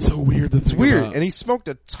 That's so weird. It's weird. And he smoked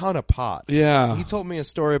a ton of pot. Yeah. He told me a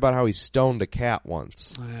story about how he stoned a cat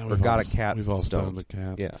once. Or got a cat We've all stoned a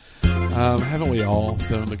cat. Yeah. Haven't we all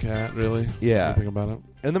stoned a cat, really? Yeah. Think about it.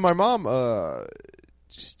 And then my mom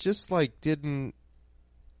just like didn't...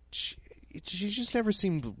 She just never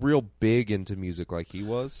seemed real big into music like he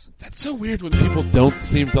was. That's so weird when people don't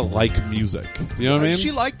seem to like music. Do you know what I mean?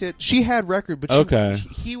 She liked it. She had record, but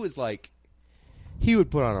he was like... he would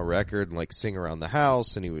put on a record and like sing around the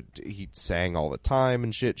house, and he sang all the time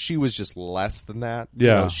and shit. She was just less than that.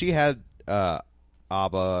 Yeah. You know, she had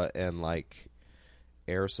ABBA and like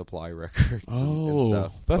Air Supply records and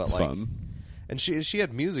stuff. That's but, like, fun. And she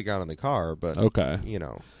had music on in the car, but you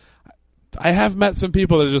know. I have met some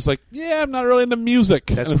people that are just like, yeah, I'm not really into music.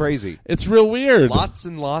 That's crazy. It's real weird. Lots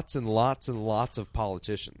and lots and lots and lots of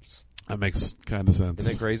politicians. That makes kind of sense.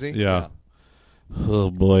 Isn't that crazy? Yeah.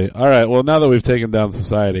 Oh, boy. All right, well, now that we've taken down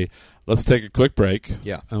society, let's take a quick break.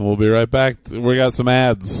 Yeah. And we'll be right back. We got some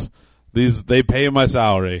ads. They pay my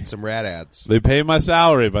salary. Some rad ads. They pay my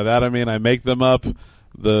salary. By that I mean I make them up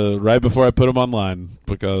right before I put them online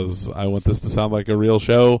because I want this to sound like a real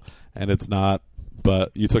show, and it's not.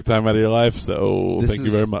 But you took time out of your life, so thank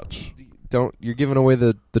you very much. You're giving away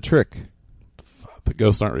the trick. The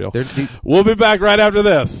ghosts aren't real. We'll be back right after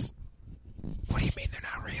this. What do you mean they're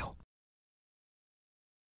not real?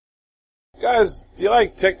 Guys, do you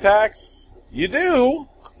like Tic Tacs? You do?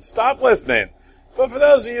 Stop listening. But for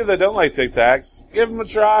those of you that don't like Tic Tacs, give them a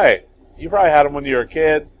try. You probably had them when you were a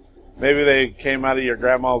kid. Maybe they came out of your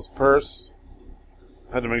grandma's purse.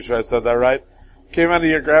 I had to make sure I said that right. Came out of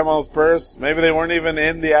your grandma's purse. Maybe they weren't even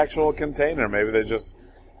in the actual container. Maybe they just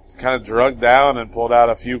kind of drugged down and pulled out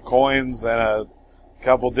a few coins and a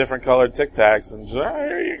couple different colored Tic Tacs and just,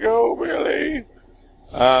 here you go, Billy.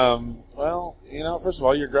 Well, you know, first of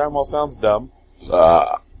all, your grandma sounds dumb.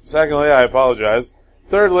 Secondly, I apologize.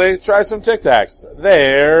 Thirdly, try some Tic Tacs.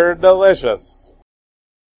 They're delicious.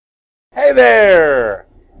 Hey there!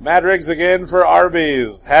 Mad Riggs again for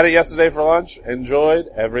Arby's. Had it yesterday for lunch. Enjoyed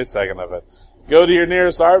every second of it. Go to your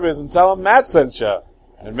nearest Arby's and tell them Matt sent you.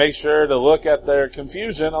 And make sure to look at their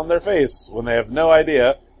confusion on their face when they have no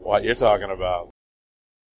idea what you're talking about.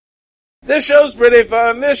 This show's pretty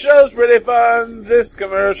fun. This show's pretty fun. This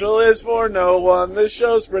commercial is for no one. This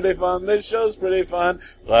show's pretty fun. This show's pretty fun.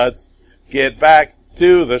 Let's get back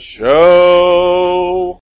to the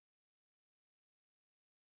show.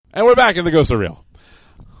 And we're back in the Ghosts Are Real.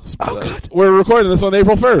 Oh, God. We're recording this on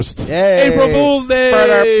April 1st. Yay. April Fool's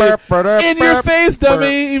Day! In your face,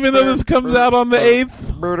 dummy, even though this comes out on the 8th.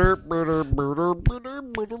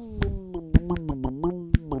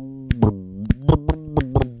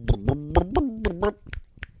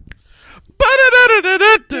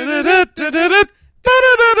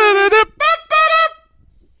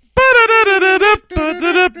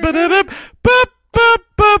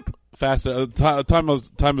 Faster. Time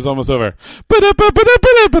is almost over.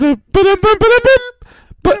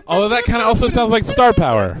 Although that kind of also sounds like Star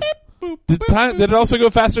Power. Did it also go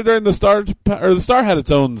faster during the Star? Or the Star had its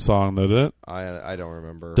own song, though, did it? I don't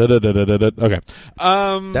remember. Okay.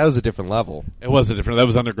 That was a different level. It was a different. That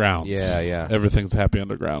was underground. Yeah. Everything's happy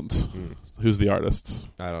underground. Who's the artist?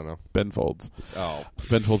 I don't know. Ben Folds. Oh.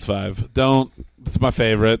 Ben Folds 5. It's my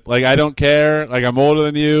favorite. Like, I don't care. Like, I'm older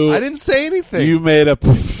than you. I didn't say anything. You made a...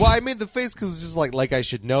 Well, I made the face because it's just like I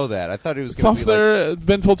should know that. I thought it was going to be their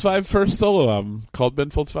Ben Folds 5 first solo album called Ben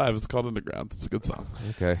Folds 5. It's called Underground. It's a good song.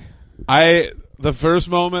 Okay. The first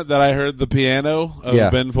moment that I heard the piano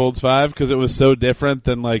of Ben Folds 5, because it was so different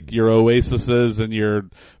than like your Oasis's and your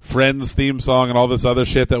Friends theme song and all this other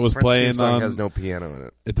shit that was playing theme song on. Has no piano in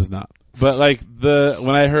it. It does not. But like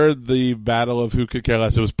when I heard the Battle of Who Could Care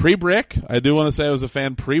Less, it was pre-Brick. I do want to say I was a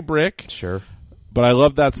fan pre-Brick. Sure. But I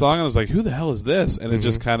loved that song, and I was like, who the hell is this? And it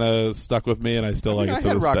just kind of stuck with me, and I still like it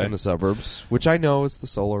to this Rock day. in the Suburbs, which I know is the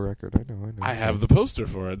solo record. I know. I have the poster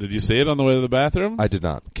for it. Did you see it on the way to the bathroom? I did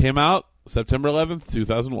not. Came out September 11th,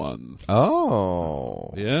 2001.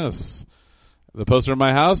 Oh. Yes. The poster in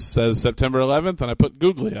my house says September 11th, and I put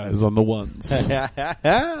googly eyes on the ones.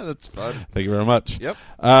 That's fun. Thank you very much. Yep.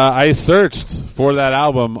 I searched for that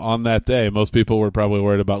album on that day. Most people were probably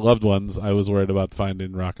worried about Loved Ones. I was worried about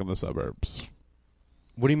finding Rock in the Suburbs.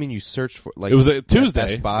 What do you mean you searched for? Like, it was a Tuesday.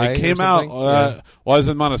 Best Buy it came out. Well, I was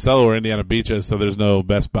in Monticello or Indiana Beaches, so there's no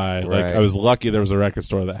Best Buy. Right. Like, I was lucky there was a record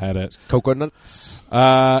store that had it. Coconuts.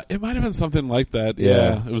 It might have been something like that.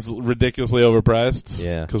 Yeah. It was ridiculously overpriced.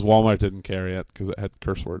 Yeah. Because Walmart didn't carry it because it had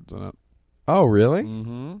curse words in it. Oh, really?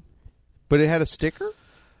 Mm-hmm. But it had a sticker?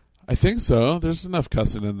 I think so. There's enough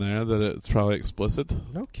cussing in there that it's probably explicit.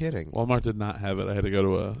 No kidding. Walmart did not have it. I had to go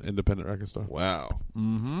to an independent record store. Wow.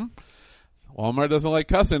 Mm-hmm. Walmart doesn't like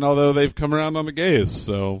cussing, although they've come around on the gays,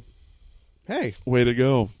 so... Hey. Way to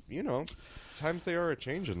go. You know, times they are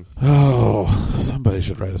a-changing. Oh, somebody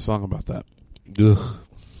should write a song about that. Ugh.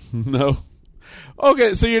 No.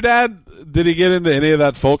 Okay, so your dad, did he get into any of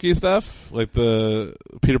that folky stuff? Like the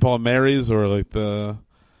Peter, Paul, and Mary's, or like the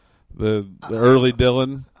early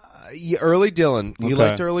Dylan? Early Dylan. You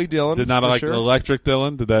liked early Dylan? Did not like sure? Electric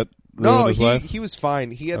Dylan? Did that ruin his life? He was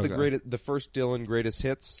fine. He had the first Dylan greatest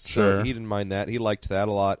hits. So he didn't mind that. He liked that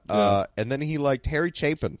a lot. Yeah. And then he liked Harry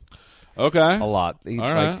Chapin. Okay. A lot. All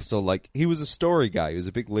right. So he was a story guy. He was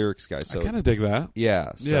a big lyrics guy. So I kind of dig that.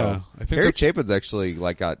 Yeah. So yeah. I think Harry Chapin's actually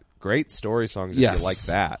got great story songs. If you like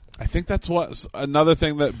that. I think that's what another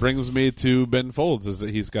thing that brings me to Ben Folds is that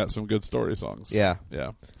he's got some good story songs. Yeah.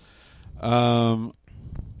 Yeah.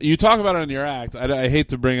 You talk about it in your act. I hate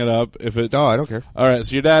to bring it up if it. No, I don't care. All right.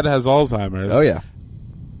 So your dad has Alzheimer's. Oh yeah.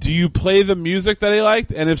 Do you play the music that he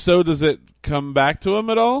liked? And if so, does it come back to him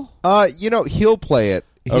at all? He'll play it.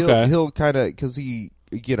 He'll kind of, because he,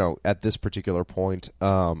 at this particular point,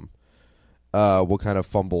 will kind of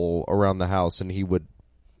fumble around the house, and he would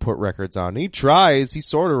put records on. He tries. He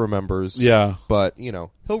sort of remembers. Yeah. But,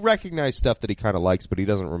 he'll recognize stuff that he kind of likes, but he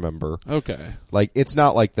doesn't remember. Okay. It's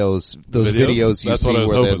not like those videos you see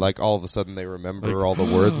where they, all of a sudden they remember all the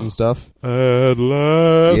words and stuff. At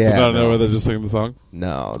last. Yeah, I don't know whether they're just singing the song.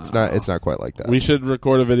 No, it's not. It's not quite like that. We should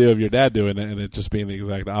record a video of your dad doing it and it just being the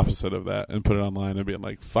exact opposite of that and put it online and being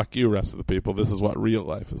like, fuck you, rest of the people. This is what real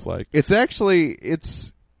life is like. It's actually,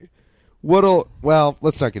 well,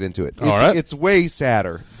 let's not get into it. All right. It's way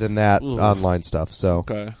sadder than that online stuff. So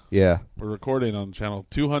okay, yeah, we're recording on channel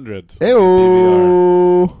 200.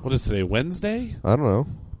 Ew. What is today? Wednesday? I don't know.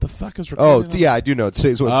 The fuck is recording? Oh, yeah, I do know.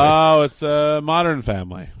 Today's Wednesday. Oh, it's Modern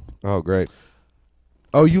Family. Oh, great.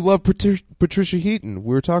 Oh, you love Patricia Heaton.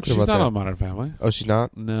 We were talking about that. She's not on Modern Family. Oh, she's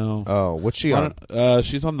not? No. Oh, what's she on?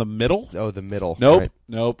 She's on The Middle. Oh, The Middle. Nope. Right.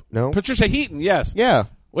 Nope. No. Patricia Heaton. Yes. Yeah.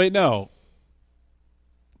 Wait, no.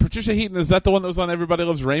 Patricia Heaton, is that the one that was on Everybody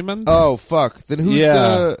Loves Raymond? Oh, fuck. Then who's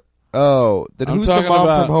the who's the mom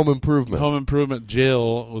from Home Improvement? Home Improvement.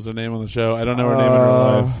 Jill was her name on the show. I don't know her name in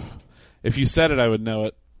real life. If you said it, I would know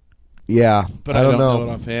it. Yeah. But I don't know it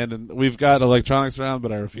offhand. And we've got electronics around,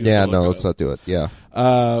 but I refuse to look let's not do it. Yeah.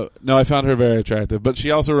 No, I found her very attractive. But she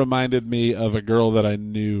also reminded me of a girl that I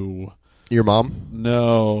knew. Your mom?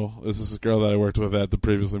 No. This is a girl that I worked with at the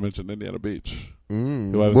previously mentioned Indiana Beach.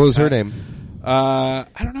 What was her name? I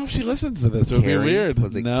don't know if she listens to this. It would be weird.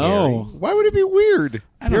 Was it no. Carrie? Why would it be weird?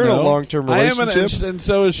 I don't You're know. in a long-term relationship. And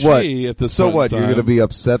so is she what? at this So point what? in You're time. going to be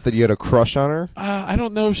upset that you had a crush on her? I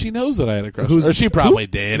don't know if she knows that I had a crush on her. She probably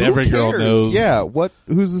did. Who Every cares? girl knows. Yeah.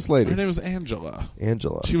 Who's this lady? Her name was Angela.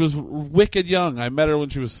 Angela. She was wicked young. I met her when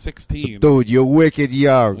she was 16. Dude, you're wicked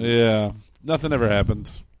young. Yeah. Nothing ever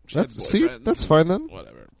happened. That's fine then.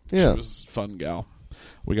 Whatever. Yeah. She was a fun gal.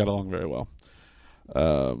 We got along very well.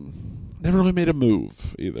 Never really made a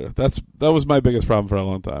move either. That was my biggest problem for a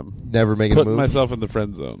long time. Never making a move? Putting myself in the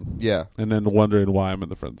friend zone. Yeah. And then wondering why I'm in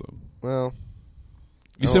the friend zone. Well.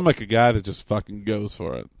 You seem like a guy that just fucking goes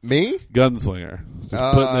for it. Me? Gunslinger.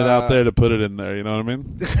 Just putting it out there to put it in there, you know what I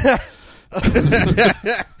mean?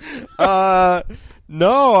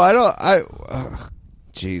 No, I don't.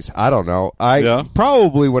 Jeez, I don't know.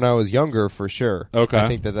 Probably when I was younger, for sure. Okay. I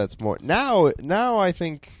think that's more. Now I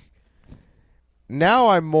think. Now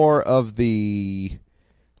I'm more of the,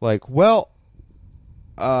 I'm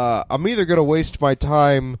either going to waste my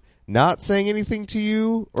time not saying anything to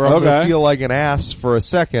you, or I'm going to feel like an ass for a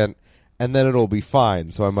second, and then it'll be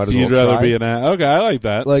fine. So I might as well you'd rather try. be an ass. Okay, I like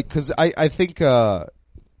that. Because I think,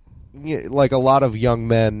 like a lot of young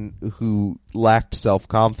men who lacked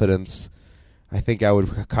self-confidence, I think I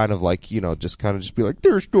would kind of just be like,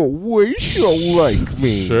 there's no way she'll like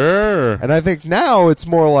me. Sure. And I think now it's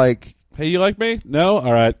more like, hey, you like me? No?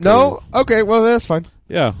 All right. Cool. No? Okay, well, that's fine.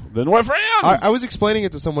 Yeah, then we're friends. I was explaining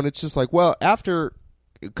it to someone. It's just like, well, after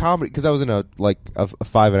comedy, because I was in a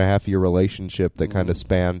 5.5 year relationship that kind of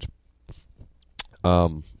spanned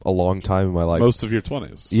a long time in my life. Most of your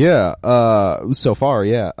 20s. Yeah, so far,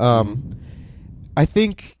 yeah. I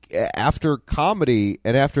think after comedy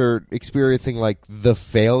and after experiencing the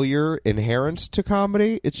failure inherent to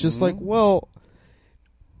comedy, it's just well,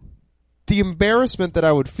 the embarrassment that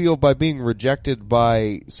I would feel by being rejected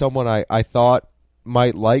by someone I thought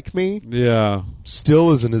might like me,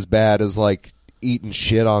 still isn't as bad as eating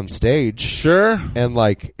shit on stage. Sure. And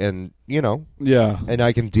and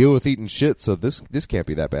I can deal with eating shit, so this can't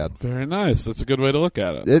be that bad. Very nice. That's a good way to look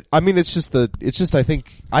at it. It's just I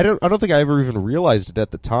think I don't think I ever even realized it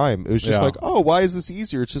at the time. It was just why is this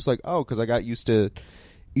easier? It's just because I got used to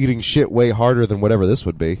eating shit way harder than whatever this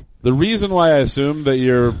would be. The reason why I assume that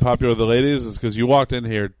you're popular with the ladies is because you walked in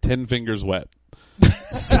here 10 fingers wet.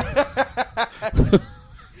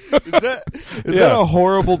 Is that a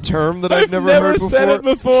horrible term that I've never heard before? Said it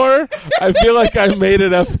before. I feel like I made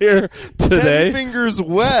it up here today. 10 fingers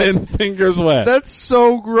wet. 10 fingers wet. That's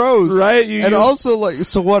so gross. Right? Also, like,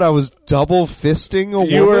 so what, I was double fisting a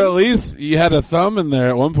woman? You were at least, you had a thumb in there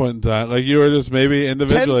at one point in time. Like, you were just maybe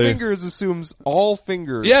individually. 10 fingers assumes all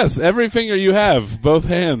fingers. Yes, every finger you have, both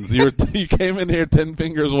hands. You came in here 10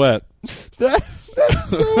 fingers wet. That's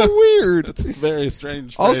so weird. It's a very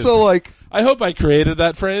strange phrase. Also, like, I hope I created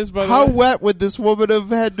that phrase, by the way. How wet would this woman have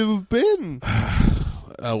had to have been?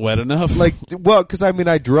 Wet enough. Like, well, because I mean,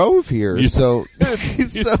 I drove here, you so you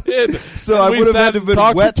did. So I would have had to have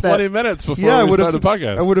been wet for 20 minutes before we started the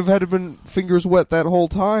podcast. I would have had to have been fingers wet that whole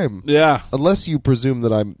time. Yeah, unless you presume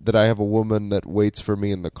that I have a woman that waits for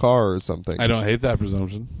me in the car or something. I don't hate that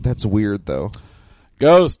presumption. That's weird, though.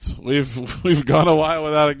 Ghosts. We've gone a while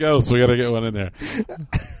without a ghost. We got to get one in there.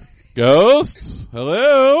 Ghosts.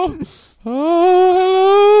 Hello.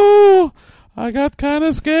 Oh, hello. I got kind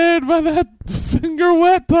of scared by that finger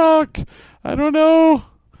wet talk. I don't know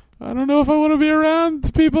if I want to be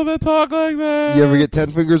around people that talk like that. You ever get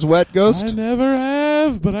 10 fingers wet, Ghost? I never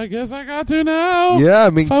have, but I guess I got to now. Yeah, I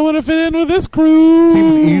mean, if I want to fit in with this crew.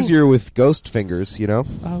 Seems easier with ghost fingers, you know?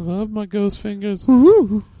 I love my ghost fingers.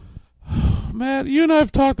 Woo-hoo. Matt, you and I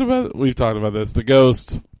have talked about this. The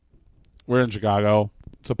Ghost. We're in Chicago.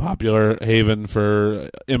 It's a popular haven for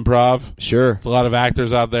improv. Sure. There's a lot of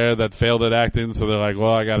actors out there that failed at acting, so they're like,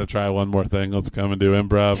 well, I got to try one more thing. Let's come and do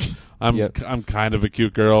improv. I'm kind of a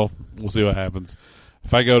cute girl. We'll see what happens.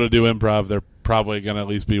 If I go to do improv, there probably going to at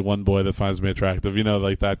least be one boy that finds me attractive. You know,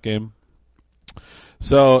 like that game.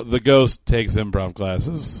 So the Ghost takes improv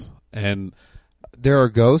classes, and there are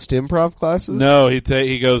ghost improv classes? No,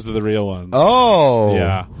 he goes to the real ones. Oh.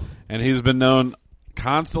 Yeah. And he's been known,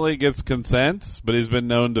 constantly gets consent, but he's been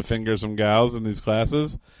known to finger some gals in these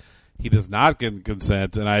classes. He does not get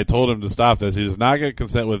consent, and I told him to stop this. He does not get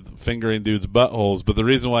consent with fingering dudes' buttholes, but the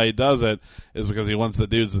reason why he does it is because he wants the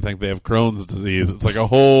dudes to think they have Crohn's disease. It's like a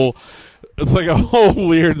whole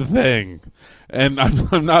weird thing. And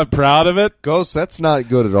I'm not proud of it. Ghost, that's not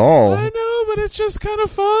good at all. I know, but it's just kind of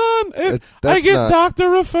fun. I get doctor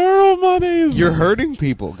referral monies. You're hurting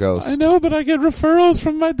people, Ghost. I know, but I get referrals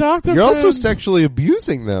from my doctor You're friends. also sexually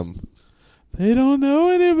abusing them. They don't know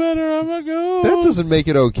any better. I'm a ghost. That doesn't make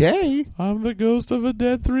it okay. I'm the ghost of a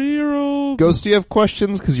dead 3-year-old. Ghost, do you have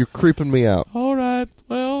questions? Because you're creeping me out. All right.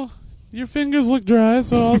 Well, your fingers look dry,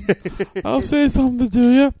 so I'll say something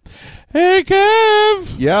to you. Hey,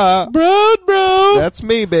 Kev. Yeah. Bro. That's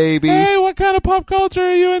me, baby. Hey, what kind of pop culture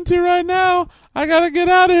are you into right now? I gotta get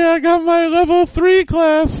out of here. I got my level 3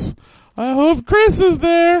 class. I hope Chris is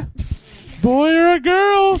there. Boy or a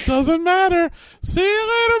girl, doesn't matter. See you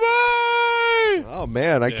later, bye. Oh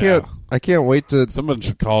man, I can't wait to. Someone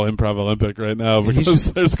should call Improv Olympic right now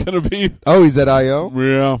because there's gonna be. Oh, he's at IO.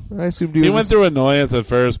 Yeah, I assumed he went through Annoyance at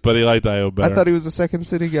first, but he liked IO better. I thought he was a Second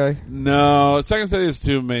City guy. No, Second City is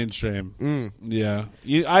too mainstream. Yeah,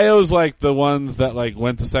 IO's like the ones that like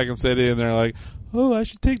went to Second City and they're like, oh, I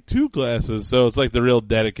should take 2 classes. So it's like the real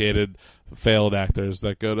dedicated failed actors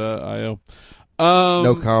that go to IO.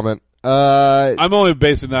 No comment. I'm only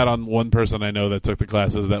basing that on one person I know that took the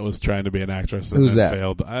classes that was trying to be an actress and who's that?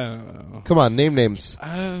 Failed. I don't know. Come on, name names.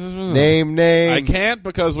 Name names. I can't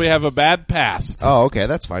because we have a bad past. Oh, okay,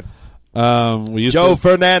 that's fine. We used Joe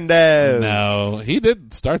Fernandez. No, he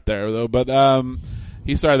did start there though, but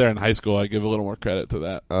he started there in high school. I give a little more credit to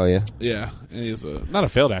that. Oh yeah, yeah. And he's not a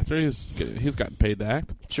failed actor. He's gotten paid to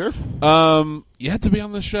act. Sure. You had to be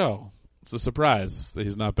on the show. It's a surprise that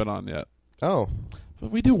he's not been on yet. Oh. But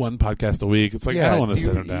we do one podcast a week. It's like, I don't want to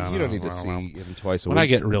sit him down. You don't need to see him twice a week. When I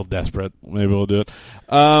get real desperate, maybe we'll do it.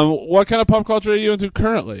 What kind of pop culture are you into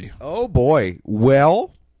currently? Oh, boy.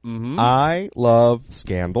 Well, I love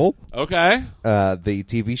Scandal. Okay. The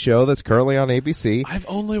TV show that's currently on ABC. I've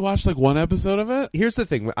only watched like one episode of it. Here's the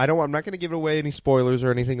thing. I'm not going to give away any spoilers or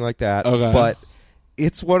anything like that. Okay. But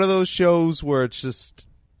it's one of those shows where it's just,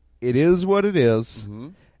 it is what it is.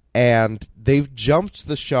 And they've jumped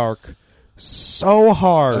the shark so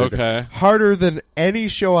hard. Okay. Harder than any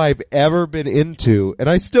show I've ever been into. And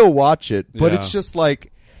I still watch it. But it's just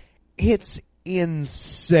like, it's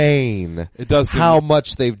insane. It does how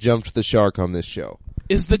much they've jumped the shark on this show.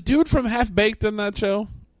 Is the dude from Half Baked in that show?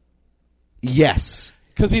 Yes.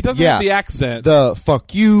 Because he doesn't have the accent. The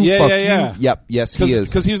fuck you, fuck you. Yep, yes, he is.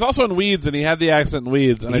 Because he was also in Weeds, and he had the accent in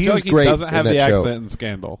Weeds, and I feel like he doesn't have the accent in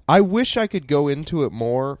Scandal. I wish I could go into it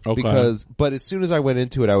more, but as soon as I went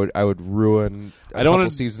into it, I would ruin a couple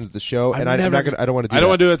seasons of the show, and I don't want to do that. I don't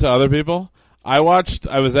want to do it to other people. I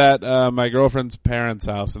was at my girlfriend's parents'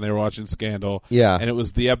 house, and they were watching Scandal. Yeah. And it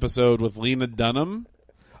was the episode with Lena Dunham.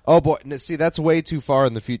 Oh boy, see, that's way too far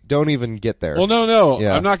in the future. Don't even get there. Well, no.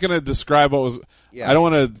 Yeah. I'm not going to describe what was. Yeah. I don't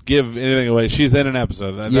want to give anything away. She's in an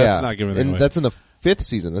episode. That's not giving anything away. That's in the 5th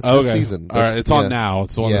season. That's this season. All right, it's on now.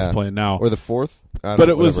 It's the one that's playing now, or the 4th. But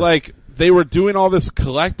it was like they were doing all this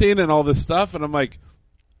collecting and all this stuff, and I'm like,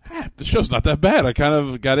 the show's not that bad. I kind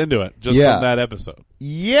of got into it just from that episode.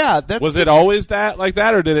 Yeah, was it always like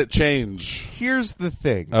that, or did it change? Here's the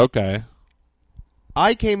thing. Okay,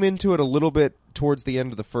 I came into it a little bit towards the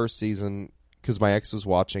end of the first season because my ex was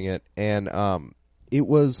watching it, and it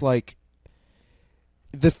was like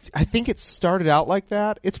I think it started out like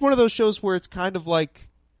that. It's one of those shows where it's kind of like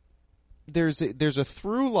there's a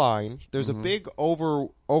through line, there's a big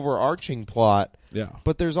overarching plot. Yeah.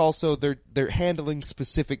 But there's also they're handling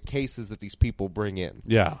specific cases that these people bring in.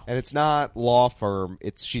 Yeah. And it's not law firm,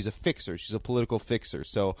 she's a fixer, she's a political fixer.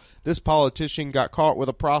 So this politician got caught with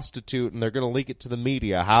a prostitute and they're going to leak it to the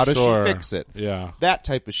media. How does she fix it? Yeah. That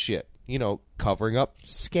type of shit. You know, covering up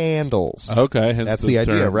scandals. Okay, that's the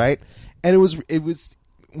idea, right? And it was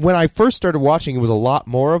when I first started watching, it was a lot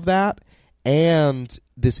more of that and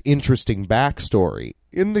this interesting backstory.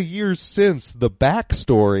 In the years since, the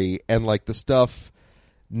backstory and like the stuff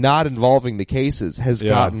not involving the cases has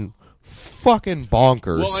gotten fucking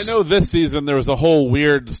bonkers. Well, I know this season there was a whole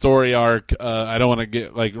weird story arc. I don't want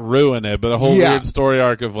to ruin it, but a whole weird story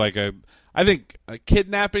arc of like I think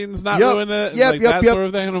kidnapping's not ruining it, and that sort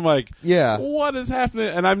of thing. And I'm like, what is happening?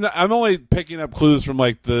 And I'm only picking up clues from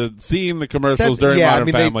like seeing the commercials during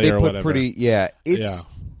Modern Family they or put whatever.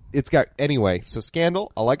 It's got anyway. So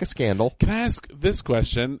Scandal, I like a scandal. Can I ask this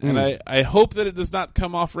question? And I hope that it does not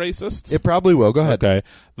come off racist. It probably will. Go ahead. Okay,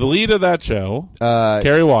 the lead of that show,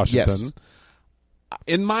 Kerry Washington. Yes.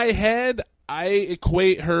 In my head, I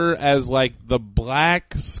equate her as like the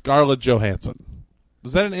black Scarlett Johansson.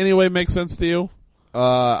 Does that in any way make sense to you?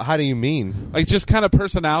 How do you mean? Like just kind of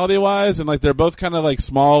personality wise, and like they're both kind of like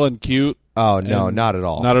small and cute. Oh no, not at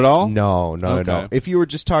all. Not at all. No, not at all. If you were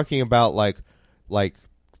just talking about like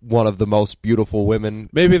one of the most beautiful women,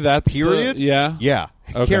 maybe that's period. Yeah.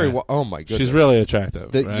 Okay. Carrie, oh my goodness, she's really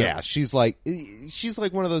attractive. Right? Yeah, she's like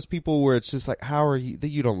one of those people where it's just like, how are you?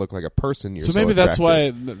 You don't look like a person. You're so maybe attractive.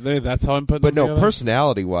 that's why I'm putting. But no, together?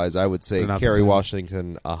 Personality wise, I would say Kerry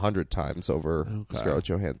Washington 100 times over Scarlett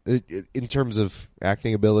Johansson in terms of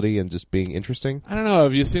acting ability and just being interesting. I don't know.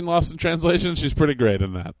 Have you seen Lost in Translation? She's pretty great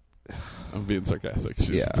in that. I'm being sarcastic.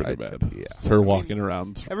 She's pretty bad. Yeah. It's her walking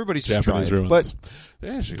around. Everybody's Japanese just trying, ruins.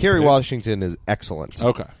 But Kerry Washington is excellent.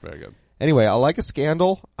 Okay, very good. Anyway, I like a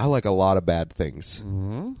scandal. I like a lot of bad things.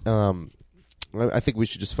 Mm-hmm. I think we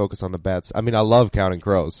should just focus on the bad. I mean, I love Counting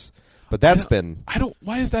Crows, but that's been. I don't.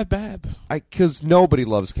 Why is that bad? Because nobody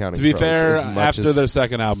loves Counting Crows. To be fair, after their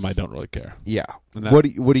second album, I don't really care. Yeah. What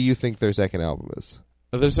do you think their second album is?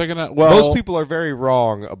 Their second, most people are very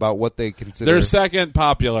wrong about what they consider their second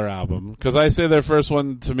popular album. Because I say their first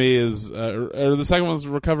one to me is, or the second one's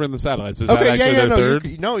Recovering the Satellites. Is that actually their third?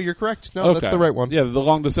 You're correct. No, that's the right one. Yeah, The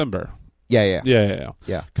Long December. Yeah.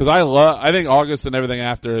 Because I think August and Everything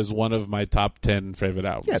After is one of my top 10 favorite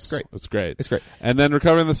albums. Yeah, it's great. It's great. And then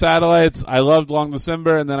Recovering the Satellites, I loved Long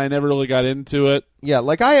December, and then I never really got into it. Yeah,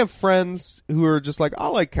 like I have friends who are just like, I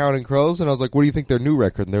like Counting Crows, and I was like, what do you think their new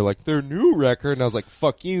record? And they're like, their new record? And I was like,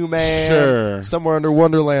 fuck you, man. Sure. Somewhere Under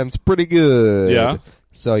Wonderland's pretty good. Yeah.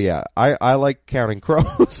 So yeah, I like Counting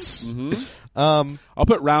Crows. Mm-hmm. I'll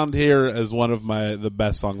put Round Here as one of the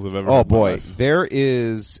best songs I've ever heard. Oh boy, in my life. There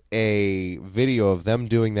is a video of them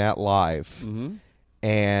doing that live,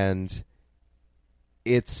 and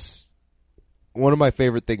it's one of my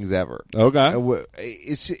favorite things ever. Okay,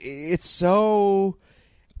 it's so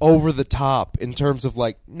over the top in terms of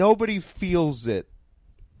like nobody feels it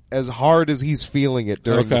as hard as he's feeling it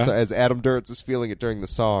during as Adam Duritz is feeling it during the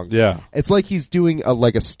song. Yeah, it's like he's doing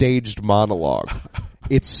a staged monologue.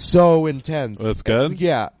 It's so intense. Well, that's good.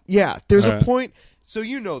 Yeah. There's a point. So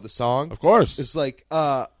you know the song, of course. It's like,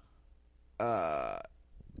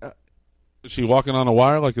 is she walking on a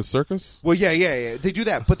wire like a circus? Well, yeah. They do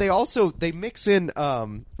that, but they mix in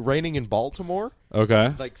 "Raining in Baltimore."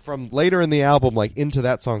 Okay. Like from later in the album, like into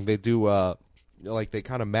that song, they do like they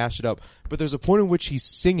kind of mash it up. But there's a point in which he's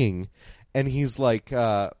singing, and he's like,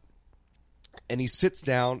 and he sits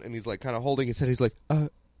down, and he's like kind of holding his head. He's like, "I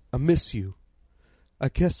miss you. I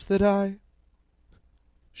guess that I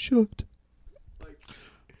should."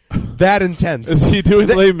 That intense. Is he doing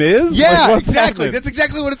Les Mis? Yeah, like, exactly. happening? That's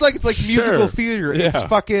exactly what it's like. It's like musical theater. Yeah.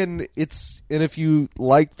 And if you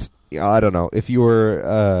liked I don't know. If you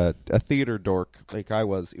were a theater dork like I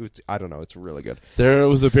was, I don't know. It's really good. There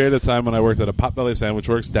was a period of time when I worked at a Potbelly Sandwich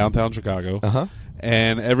Works downtown Chicago. Uh-huh.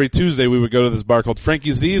 And every Tuesday we would go to this bar called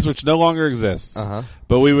Frankie Z's, which no longer exists. Uh-huh.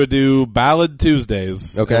 But we would do Ballad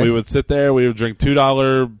Tuesdays. Okay. And we would sit there. We would drink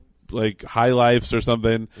 $2 like High Lifes or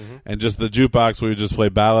something, and just the jukebox. We would just play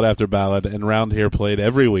ballad after ballad, and Round Here played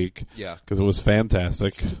every week. Yeah, because it was fantastic.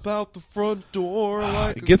 It's about the front door.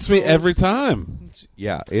 Like it gets me every time.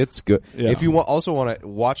 Yeah, it's good. Yeah. If you also want to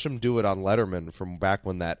watch them do it on Letterman from back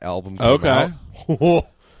when that album came out.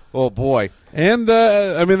 Oh boy. And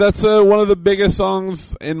I mean, that's one of the biggest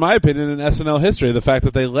songs, in my opinion, in SNL history. The fact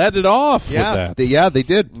that they let it off with that. They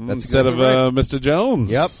did. That's instead exactly of Mr. Jones.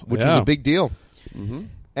 Yep, which was a big deal. Mm-hmm.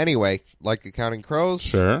 Anyway, like the Counting Crows.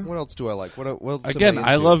 Sure. What else do I like? What else Again,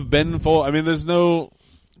 I love Ben Folds. I mean, there's no...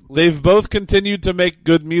 They've both continued to make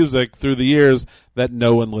good music through the years that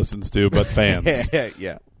no one listens to but fans.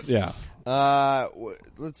 Yeah. Yeah.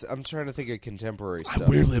 I'm trying to think of contemporary stuff. I'm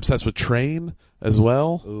weirdly obsessed with Train as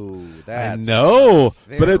well. Ooh, that's... I know,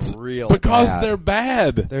 but it's real because bad. they're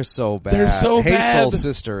bad. They're so bad. They're so Hey bad. Soul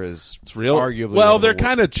Sister is real. Arguably well, one they're of the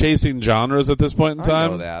kind of chasing genres at this point in time.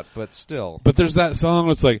 I know that, but still. But there's that song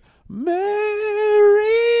that's like, Marry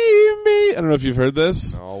Me. I don't know if you've heard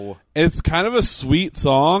this. No. It's kind of a sweet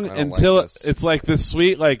song until like this. It's like this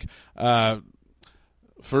sweet, like,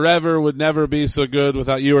 Forever would never be so good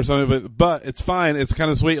without you or something, but it's fine. It's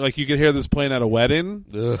kind of sweet. Like you could hear this playing at a wedding.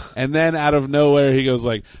 Ugh. And then out of nowhere he goes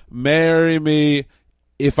like, marry me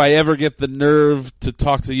if I ever get the nerve to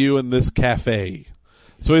talk to you in this cafe.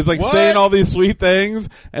 So he's like saying all these sweet things,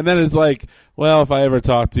 and then it's like, well, if I ever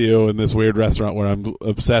talk to you in this weird restaurant where I'm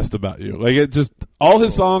obsessed about you. Like it just, all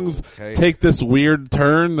his songs take this weird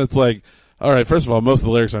turn that's like, all right, first of all, most of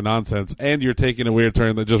the lyrics are nonsense, and you're taking a weird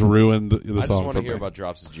turn that just ruined the song. I just want to me. hear about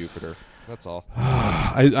Drops of Jupiter. That's all.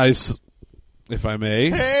 If I may.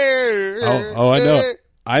 Hey, I know.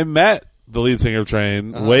 I met the lead singer of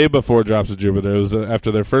Train way before Drops of Jupiter. It was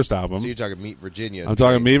after their first album. So you're talking Meet Virginia. I'm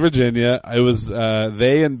talking Meet Virginia. It was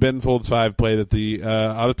they and Ben Folds 5 played at the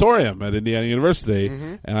auditorium at Indiana University,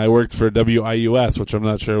 and I worked for WIUS, which I'm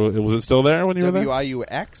not sure. Was it still there when you were there?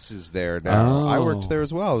 WIUX is there now. Oh. I worked there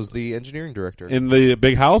as well. I was the engineering director. In the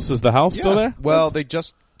big house? Is the house still there? Well, they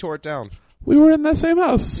just tore it down. We were in that same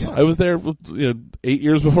house. Yeah. I was there 8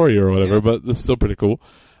 years before you or whatever, but it's still pretty cool.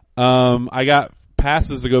 I got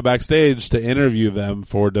passes to go backstage to interview them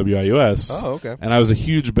for WIUS. Oh, okay. And I was a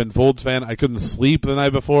huge Ben Folds fan. I couldn't sleep the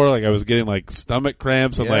night before. Like I was getting like stomach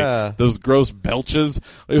cramps and like those gross belches.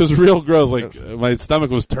 It was real gross. Like my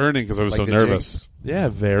stomach was turning because I was so nervous. Jinx. Yeah,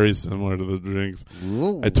 very similar to the drinks.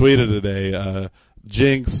 Ooh. I tweeted today,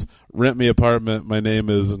 Jinx, rent me apartment. My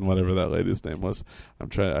name is, and whatever that lady's name was.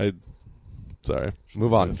 Sorry.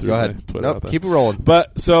 Move on. Go ahead. Nope, keep it rolling.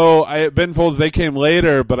 But so Ben Folds, they came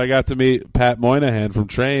later, but I got to meet Pat Moynihan from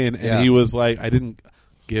Train, and he was like, I didn't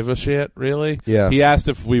give a shit, really. Yeah. He asked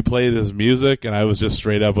if we played his music, and I was just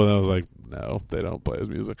straight up with him. I was like, no, they don't play his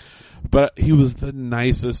music. But he was the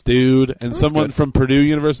nicest dude, and someone from Purdue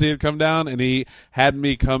University had come down, and he had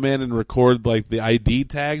me come in and record like the ID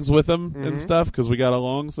tags with him and stuff because we got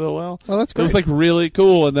along so well. Oh, that's great. It was like really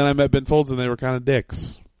cool, and then I met Ben Folds, and they were kind of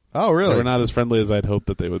dicks. Oh, really? They were not as friendly as I'd hoped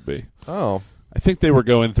that they would be. Oh. I think they were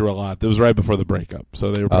going through a lot. It was right before the breakup,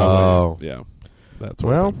 so they were probably... Yeah. That's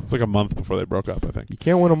it's like a month before they broke up, I think. You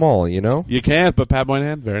can't win them all, you know? You can't, but Pat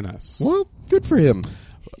Moynihan, very nice. Well, good for him.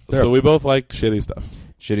 So we both like shitty stuff.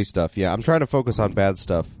 Shitty stuff, yeah. I'm trying to focus on bad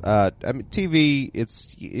stuff. I mean, TV,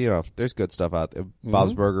 it's, there's good stuff out there.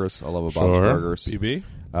 Bob's Burgers. I love a Bob's Burgers. BB.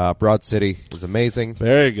 Broad City is amazing.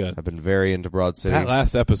 Very good. I've been very into Broad City. That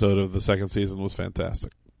last episode of the second season was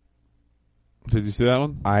fantastic. Did you see that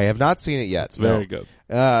one? I have not seen it yet. It's very good.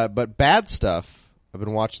 But bad stuff, I've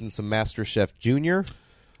been watching some MasterChef Junior.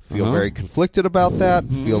 Feel very conflicted about that.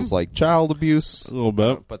 Feels like child abuse. A little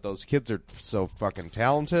bit. But those kids are so fucking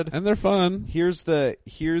talented. And they're fun. Here's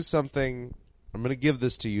something. I'm going to give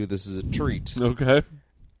this to you. This is a treat. Okay.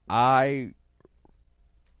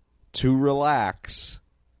 To relax,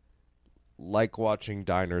 like watching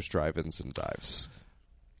diners, drive-ins, and dives.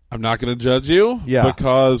 I'm not going to judge you. Yeah.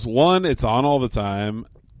 Because, 1, it's on all the time.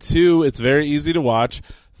 2, it's very easy to watch.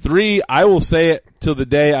 3, I will say it till the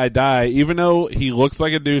day I die, even though he looks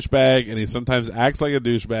like a douchebag and he sometimes acts like a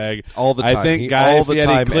douchebag. All the time. I think Guy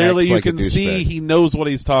Fieri, clearly you can see he knows what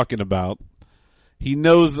he's talking about. He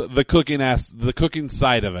knows the cooking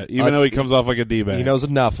side of it, even though he comes off like a D-bag. He knows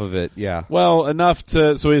enough of it, yeah. Well, enough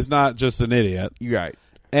so he's not just an idiot. You're right.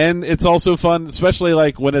 And it's also fun, especially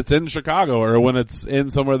like when it's in Chicago or when it's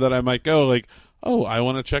in somewhere that I might go, like, oh, I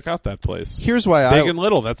want to check out that place. Here's why Big and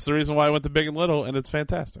Little. That's the reason why I went to Big and Little, and it's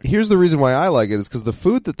fantastic. Here's the reason why I like it is because the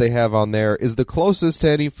food that they have on there is the closest to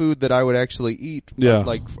any food that I would actually eat.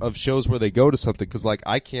 Like of shows where they go to something, because like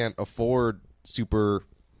I can't afford super.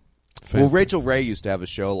 Fancy. Well, Rachel Ray used to have a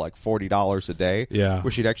show like $40 a day. Yeah, where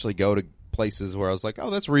she'd actually go to places where I was like, oh,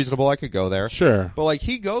 that's reasonable. I could go there. Sure. But like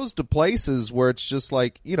he goes to places where it's just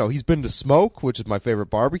like, you know, he's been to Smoke, which is my favorite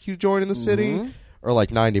barbecue joint in the city, or like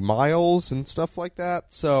 90 Miles and stuff like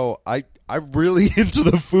that. So I'm really into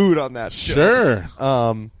the food on that show. Sure.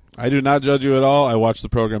 I do not judge you at all. I watch the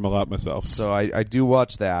program a lot myself. So I do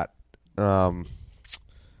watch that. Yeah.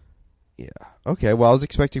 Okay. Well, I was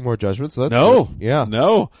expecting more judgment. So that's good. Yeah.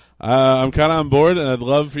 No. I'm kind of on board, and I'd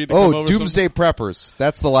love for you to come over. Doomsday Preppers.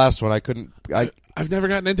 That's the last one. I've never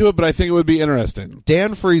gotten into it, but I think it would be interesting.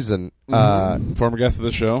 Dan Friesen, former guest of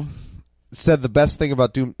the show, said the best thing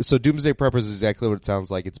about Doomsday Preppers is exactly what it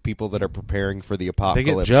sounds like. It's people that are preparing for the apocalypse.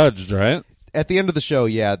 They get judged, right? At the end of the show,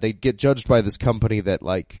 yeah, they get judged by this company that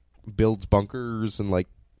like builds bunkers and like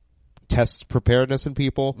tests preparedness in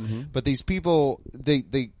people. But these people,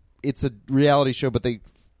 it's a reality show, but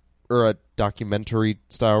or a documentary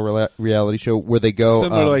style reality show where they go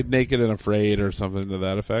similar to like Naked and Afraid or something to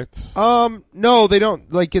that effect. No, they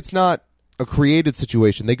don't. Like, it's not a created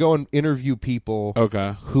situation. They go and interview people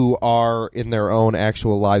who are in their own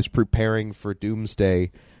actual lives preparing for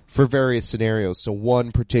doomsday for various scenarios. So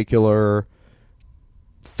one particular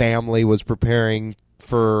family was preparing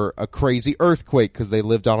for a crazy earthquake because they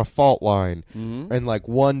lived on a fault line. And like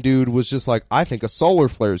one dude was just like, I think a solar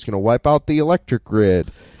flare is going to wipe out the electric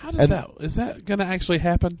grid. How does is that going to actually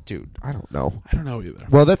happen? Dude, I don't know. I don't know either.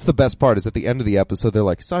 Well, that's the best part is at the end of the episode, they're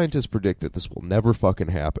like, scientists predict that this will never fucking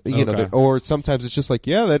happen. You know, or sometimes it's just like,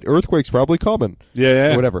 yeah, that earthquake's probably coming.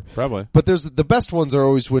 Yeah. Or whatever. Probably. But the best ones are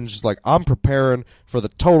always when just like, I'm preparing for the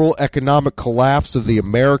total economic collapse of the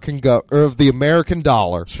American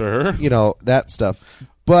dollar. Sure. You know, that stuff.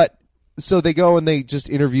 But so they go and they just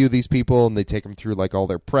interview these people and they take them through like all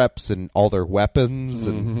their preps and all their weapons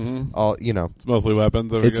and all, you know. It's mostly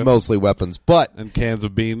weapons. It's mostly weapons, but and cans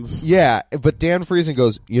of beans. Yeah, but Dan Friesen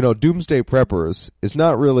goes, you know, Doomsday Preppers is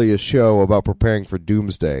not really a show about preparing for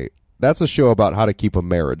doomsday. That's a show about how to keep a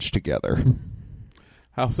marriage together.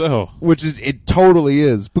 How so? Which is, it totally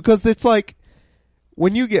is, because it's like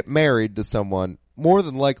when you get married to someone, more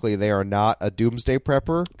than likely they are not a doomsday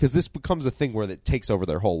prepper, because this becomes a thing where it takes over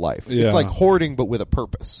their whole life. Yeah. It's like hoarding, but with a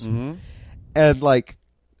purpose. And like,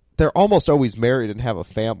 they're almost always married and have a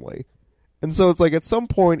family. And so it's like at some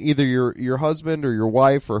point, either your husband or your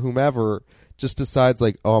wife or whomever just decides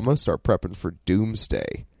like, oh, I'm going to start prepping for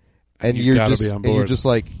doomsday. And you're just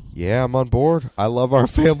like, yeah, I'm on board. I love our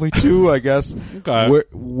family too, I guess. Okay.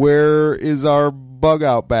 Where is our bug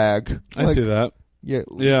out bag? I see that.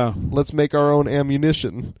 Yeah. Let's make our own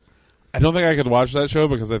ammunition. I don't think I could watch that show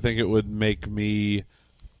because I think it would make me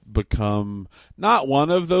become not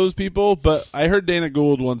one of those people, but I heard Dana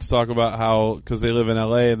Gould once talk about how, because they live in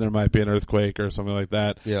LA and there might be an earthquake or something like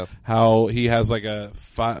that, how he has like a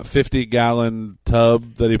 50-gallon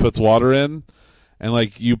tub that he puts water in, and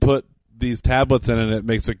like you put these tablets in and it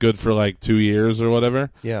makes it good for like 2 years or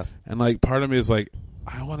whatever. Yeah. And like part of me is like,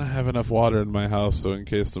 I want to have enough water in my house so in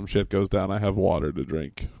case some shit goes down, I have water to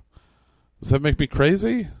drink. Does that make me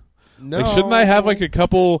crazy? No. Like, shouldn't I have like a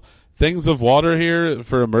couple things of water here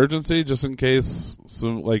for emergency just in case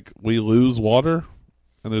we lose water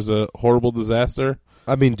and there's a horrible disaster?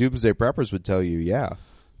 I mean, Doomsday Preppers would tell you, yeah.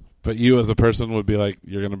 But you as a person would be like,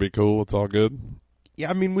 you're going to be cool, it's all good? Yeah,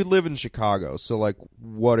 I mean, we live in Chicago, so like,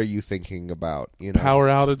 what are you thinking about? You know, power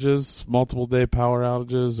outages, multiple day power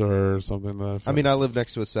outages, or something that. I mean, I live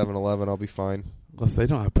next to a 7-Eleven. I'll be fine. Unless they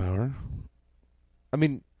don't have power. I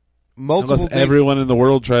mean, multiple. Unless everyone in the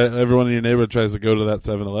world everyone in your neighborhood tries to go to that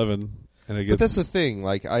 7-Eleven, and it gets. But that's the thing.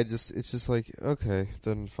 Like, it's just like, okay,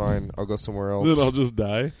 then fine, I'll go somewhere else. Then I'll just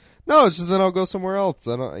die. No, it's just then I'll go somewhere else.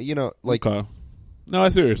 I don't, you know, like. Okay. No, I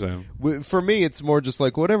see what you're saying. For me, it's more just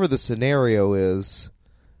like whatever the scenario is.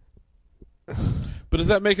 But does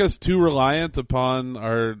that make us too reliant upon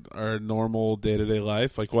our normal day-to-day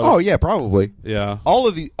life? Like, what? Oh yeah, probably. Yeah.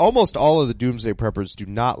 Almost all of the Doomsday Preppers do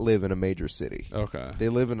not live in a major city. Okay. They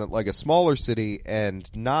live in a smaller city and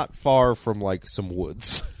not far from like some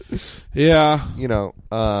woods. Yeah. You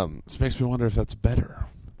know, this makes me wonder if that's better.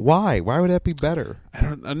 Why? Why would that be better? I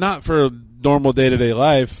don't. Not for normal day-to-day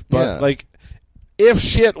life, but like. If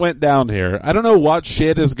shit went down here, I don't know what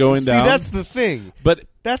shit is going down. See, that's the thing. But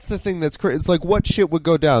that's the thing that's crazy. It's like, what shit would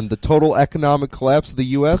go down? The total economic collapse of the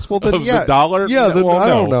U.S.? Well, then, the dollar? Yeah, then, well, I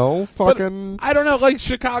don't know. Fucking. But I don't know. Like,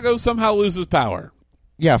 Chicago somehow loses power.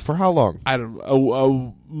 Yeah, for how long? I don't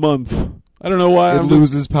know. A month. I don't know why. It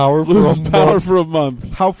loses power for a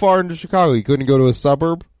month. How far into Chicago? You couldn't go to a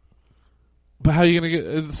suburb? But how are you going to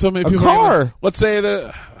get so many people? A car. Let's say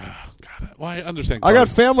that. God, well, I understand. I got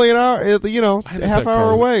family an hour, half hour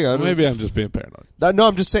away. Maybe I'm just being paranoid. No,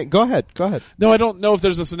 I'm just saying. Go ahead. No, I don't know if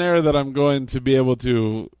there's a scenario that I'm going to be able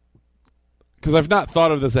to, because I've not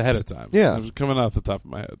thought of this ahead of time. Yeah, it's coming off the top of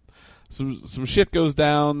my head. Some shit goes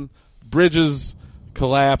down. Bridges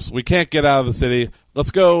collapse. We can't get out of the city.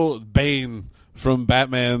 Let's go Bane from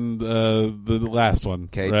Batman, the last one.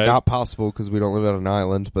 Okay, right? Not possible because we don't live on an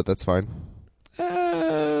island, but that's fine.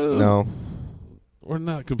 No. We're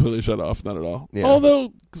not completely shut off, not at all. Yeah.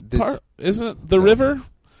 Although, isn't the river?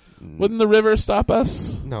 Wouldn't the river stop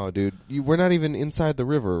us? No, dude. We're not even inside the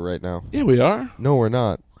river right now. Yeah, we are. No, we're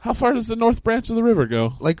not. How far does the north branch of the river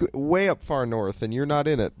go? Like, way up far north, and you're not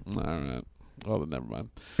in it. All right. Well, then never mind.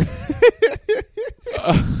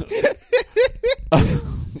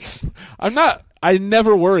 I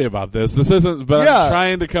never worry about this. This isn't, but I'm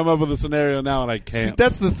trying to come up with a scenario now, and I can't. See,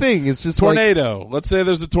 that's the thing. It's just tornado. Let's say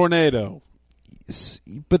there's a tornado.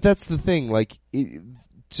 But that's the thing. Like,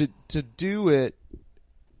 to do it,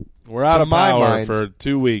 we're out of power for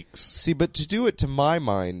 2 weeks. See, but to do it, to my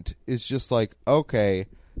mind, is just like, okay,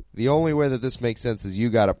 the only way that this makes sense is you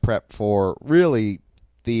got to prep for really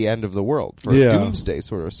the end of the world, for a doomsday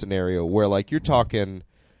sort of scenario where, like, you're talking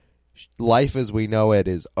life as we know it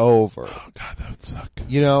is over. Oh, God, that would suck.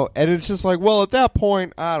 And it's just like, well, at that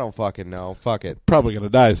point, I don't fucking know. Fuck it. Probably going to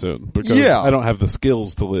die soon because I don't have the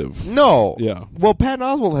skills to live. No. Yeah. Well, Patton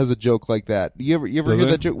Oswalt has a joke like that. You ever hear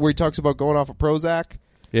that joke where he talks about going off of Prozac?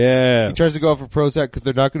 Yeah. He tries to go off of Prozac because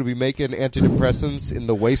they're not going to be making antidepressants in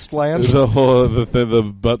the wasteland.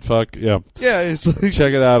 The butt fuck. Yeah. Yeah. It's like,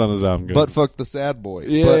 check it out on his album. Butt fuck the sad boy.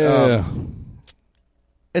 Yeah. But,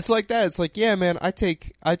 it's like that. It's like, yeah, man, I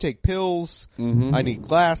take pills. Mm-hmm. I need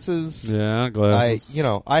glasses. Yeah, glasses.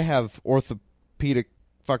 I have orthopedic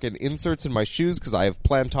fucking inserts in my shoes because I have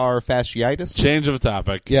plantar fasciitis. Change of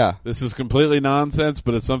topic. Yeah. This is completely nonsense,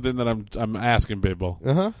 but it's something that I'm asking people.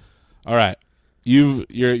 Uh-huh. All right.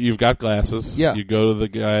 You've got glasses. Yeah. You go to the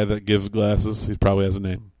guy that gives glasses. He probably has a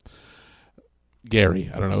name. Gary.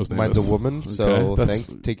 I don't know his name. Mine's is. a woman, so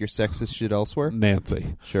thanks. Take your sexist shit elsewhere.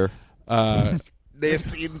 Nancy. Sure.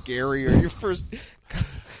 Nancy and Gary are your first.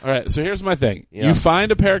 All right, so here's my thing. Yeah. You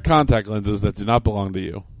find a pair of contact lenses that do not belong to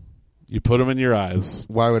you. You put them in your eyes.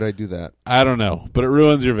 Why would I do that? I don't know, but it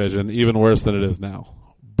ruins your vision even worse than it is now.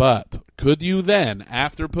 But could you then,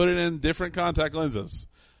 after putting in different contact lenses,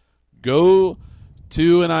 go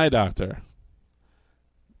to an eye doctor,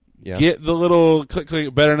 get the little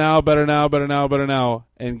click, better now,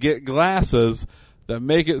 and get glasses that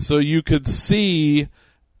make it so you could see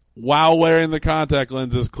while wearing the contact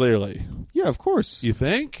lenses clearly? Yeah, of course. You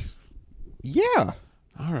think? Yeah.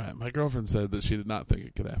 All right. My girlfriend said that she did not think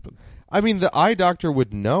it could happen. I mean, the eye doctor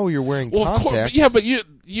would know you're wearing contacts. Of course, yeah, but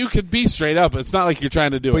you could be straight up. It's not like you're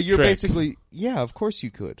trying to do but a you're trick. Basically, yeah, of course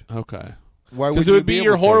you could. Okay. Why would because it would be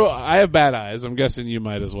your horrible. I have bad eyes. I'm guessing you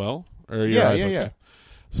might as well. Or your eyes. Okay.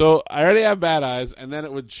 So I already have bad eyes, and then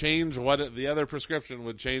it would change the other prescription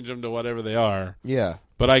would change them to whatever they are. Yeah.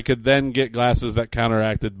 But I could then get glasses that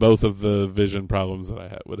counteracted both of the vision problems that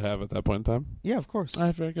I would have at that point in time. Yeah, of course. All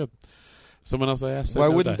right, very good. Someone else I asked said why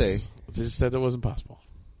no wouldn't dice. They just said it wasn't possible.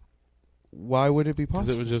 Why would it be possible?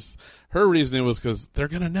 Because it was just her reasoning was because they're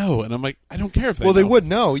gonna know, and I'm like, I don't care if they. Well, know. they would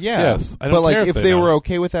know, yeah. Yes, I don't care care if they were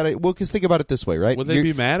okay with that. Well, because think about it this way, right? Would they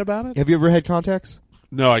be mad about it? Have you ever had contacts?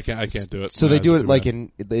 No, I can't. I can't do it. So they do it like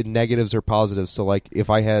in negatives or positives. So like if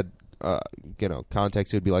I had,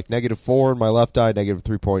 contacts, it would be like -4 in my left eye,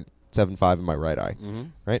 -3.75 in my right eye,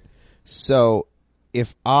 right? So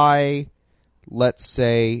if I, let's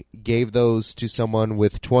say, gave those to someone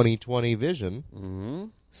with 20/20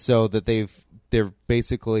 vision, so that they're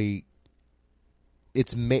basically,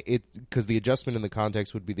 it's because the adjustment in the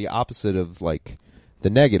contacts would be the opposite of like the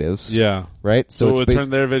negatives. Yeah. Right? So it would turn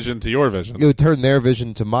their vision to your vision. It would turn their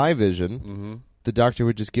vision to my vision. The doctor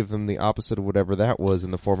would just give them the opposite of whatever that was in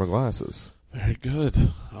the form of glasses. Very good.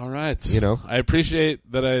 All right. I appreciate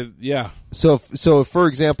that. So if, for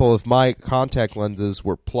example, if my contact lenses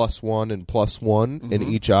were +1 and +1 in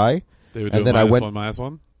each eye, they would do and then -1,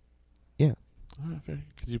 -1? Yeah. All right,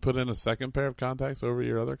 could you put in a second pair of contacts over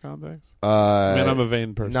your other contacts? I mean, I'm a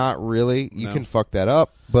vain person. Not really. You can fuck that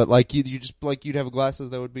up, but like you just like you'd have glasses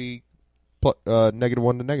that would be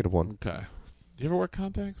 -1 to -1. Okay. Do you ever wear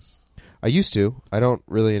contacts? I used to. I don't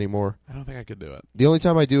really anymore. I don't think I could do it. The only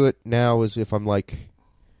time I do it now is if I'm like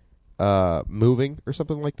moving or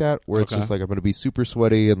something like that, where it's just like I'm going to be super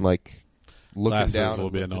sweaty and like looking Glasses down will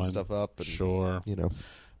and be lifting annoying. stuff up. And, sure.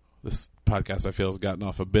 This podcast, I feel, has gotten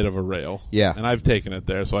off a bit of a rail. Yeah. And I've taken it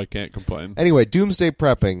there, so I can't complain. Anyway, Doomsday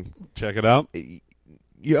Prepping. Check it out.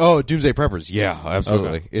 Doomsday Preppers. Yeah,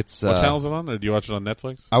 absolutely. Okay. It's what channel is it on, or do you watch it on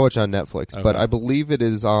Netflix? I watch it on Netflix, but I believe it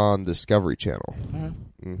is on Discovery Channel. All right.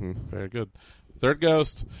 Mm-hmm. Very good. Third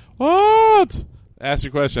ghost. What? Ask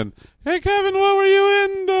your question. Hey, Kevin, what were you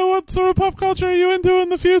in? What sort of pop culture are you into in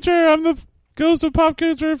the future? I'm the ghost of pop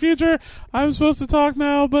culture future. I'm supposed to talk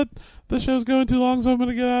now, but the show's going too long, so I'm going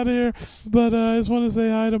to get out of here. But I just want to say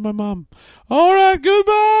hi to my mom. All right,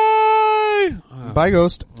 goodbye. Bye,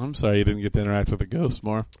 Ghost. I'm sorry you didn't get to interact with the ghost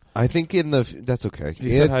more. I think that's okay.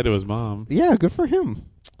 He said hi to his mom. Yeah, good for him.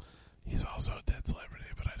 He's also a dead celebrity,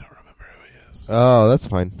 but I don't remember who he is. Oh, that's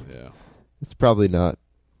fine. Yeah. It's probably not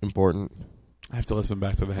important. I have to listen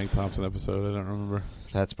back to the Hank Thompson episode. I don't remember.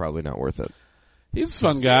 That's probably not worth it. He's a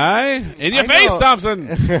fun guy. In your face, Thompson!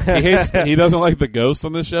 He doesn't like the ghost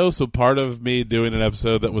on the show, so part of me doing an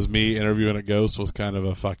episode that was me interviewing a ghost was kind of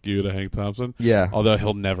a fuck you to Hank Thompson. Yeah. Although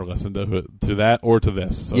he'll never listen to that or to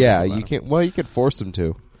this. So yeah, you can't. Well, you could force him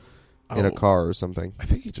to in a Oh. car or something. I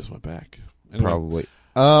think he just went back. Anyway. Probably.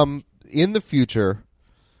 In the future,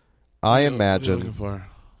 I What are you imagine. looking for?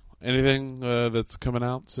 Anything that's coming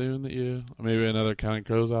out soon that you maybe another Counting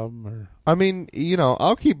Crows album or I mean,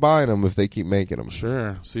 I'll keep buying them if they keep making them.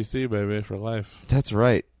 sure CC baby for life. That's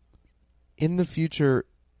right. In the future,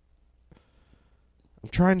 I'm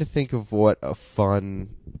trying to think of what a fun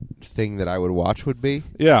thing that I would watch would be.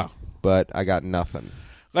 Yeah, but I got nothing.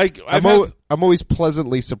 like I'm always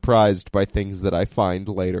pleasantly surprised by things that I find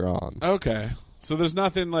later on. okay. So there's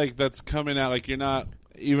nothing like that's coming out. Like you're not.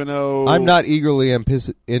 Even though I'm not eagerly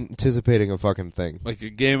anticipating a fucking thing. like a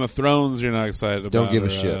Game of Thrones, you're not excited about. Don't give a or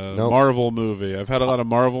shit. Nope. Marvel movie. I've had a lot of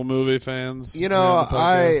Marvel movie fans.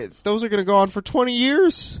 Those are going to go on for 20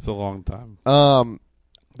 years. It's a long time.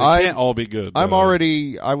 They I can't all be good. I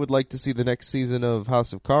would like to see the next season of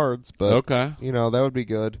House of Cards, but okay, that would be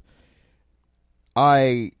good.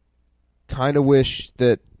 I kind of wish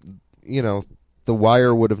that The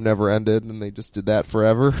Wire would have never ended, and they just did that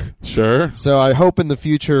forever. sure. So I hope in the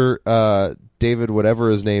future, David, whatever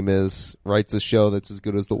his name is, writes a show that's as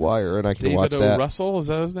good as The Wire, and I can watch David O. that. Russell, is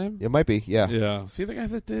that his name? It might be, yeah. Yeah. See the guy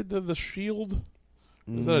that did the Shield?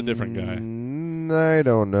 Or is that a different guy? I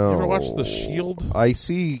don't know. You ever watched The Shield? I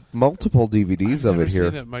see multiple DVDs I've of never it here.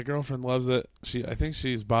 seen it. My girlfriend loves it. I think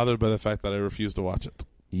she's bothered by the fact that I refuse to watch it.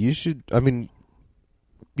 You should. I mean,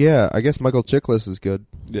 yeah. I guess Michael Chiklis is good.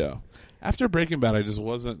 Yeah. After Breaking Bad, I just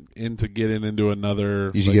wasn't into getting into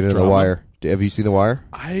another. You should get into drama. The Wire. Have you seen The Wire?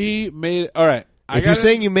 I made all right. If you're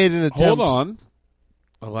saying you made an attempt, hold on.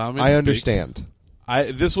 Allow me. To I speak. understand.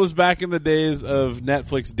 This was back in the days of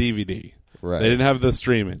Netflix DVD. Right. They didn't have the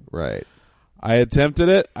streaming. Right. I attempted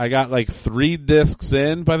it. I got like 3 discs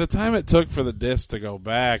in. By the time it took for the disc to go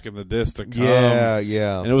back and the disc to come, Yeah.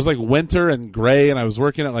 and it was like winter and gray, and I was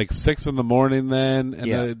working at like 6 in.the.morning then, and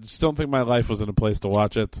Yeah. I just don't think my life was in a place to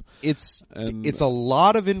watch it. It's a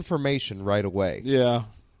lot of information right away. Yeah.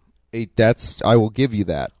 I will give you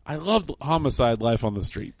that. I loved Homicide: Life on the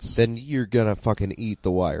Streets. Then you're gonna fucking eat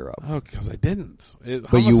The Wire up. Oh, because I didn't. But you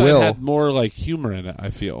Homicide will. had more like humor in it,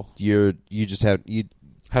 I feel. You just have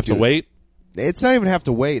to wait? It's not even have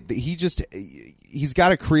to wait. He's got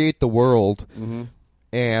to create the world,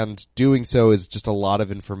 and doing so is just a lot of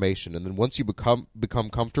information. And then once you become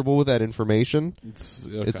comfortable with that information,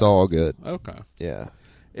 it's all good. Okay. Yeah.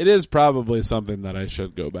 It is probably something that I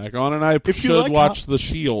should go back on, and I should watch The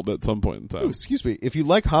Shield at some point in time. Oh, excuse me. If you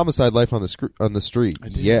like Homicide: Life on the Street,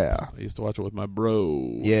 yeah, I used to watch it with my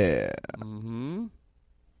bro. Yeah.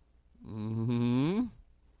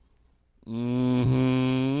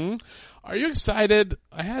 Are you excited?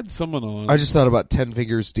 I had someone on. I just thought about 10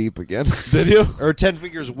 Fingers Deep again. Did you? Or 10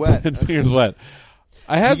 Fingers Wet. 10 Fingers Wet.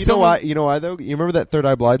 I had you someone. know why? You know why though? You remember that Third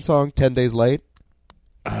Eye Blind song, 10 Days Late?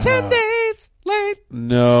 10 Days Late.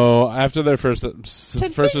 No, after their first or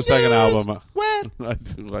second album, wet.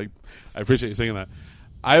 I appreciate you singing that.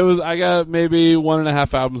 I got maybe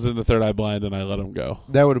 1.5 albums into Third Eye Blind, and I let them go.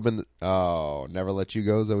 That would have been. Never Let You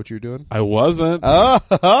Go. Is that what you were doing? I wasn't.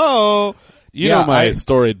 Oh, you know my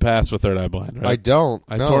storied past with Third Eye Blind, right? I don't.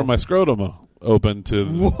 I tore my scrotum open to.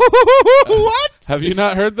 What? Have you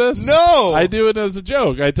not heard this? No. I do it as a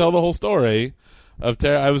joke. I tell the whole story.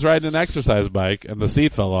 I was riding an exercise bike and the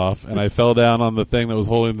seat fell off and I fell down on the thing that was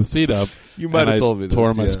holding the seat up. You might have told me this.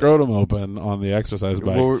 Tore my scrotum open on the exercise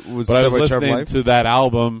bike. Was but I was Semi-Charmed listening Life? to that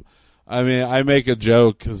album. I mean, I make a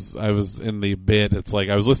joke because I was in the bit. It's like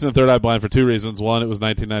I was listening to Third Eye Blind for 2 reasons. One, it was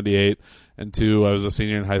 1998, and 2, I was a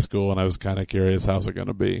senior in high school and I was kind of curious how's it going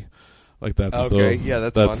to be. Like that's okay. Yeah,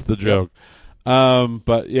 that's fun. the joke.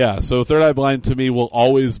 But yeah, so Third Eye Blind to me will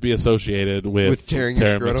always be associated with tearing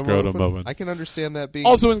your scrotum open. I can understand that being.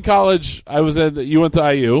 Also in college, you went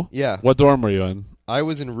to IU. Yeah. What dorm were you in? I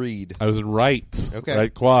was in Reed. I was in Wright. Okay.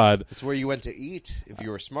 Wright Quad. It's where you went to eat if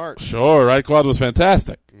you were smart. Sure, Wright Quad was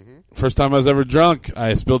fantastic. Mm-hmm. First time I was ever drunk,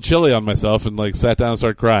 I spilled chili on myself and sat down and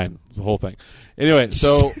started crying. It's the whole thing. Anyway,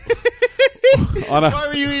 so why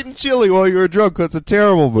were you eating chili while you were drunk? That's a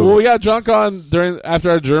terrible move. Well, we got drunk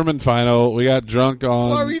after our German final. We got drunk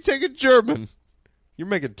on. Why were you taking German? You're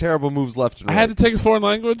making terrible moves left and right. I had to take a foreign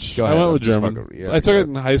language. Go ahead. I went with German. I took it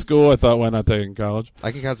in high school. I thought, why not take it in college?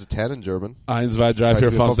 I can count to 10 in German. 1, 2, 3,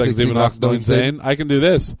 4, 5, 6, 7, 8, 9, 10. I can do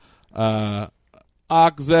this. 8,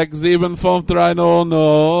 6, 7, 5, 3, 9,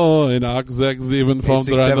 9. 8, 6, 7, 5,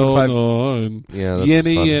 3, 9, 9. Yeah, that's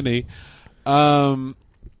Yinny, yinny.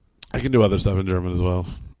 I can do other stuff in German as well.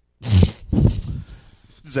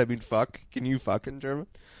 Does that mean fuck? Can you fuck in German?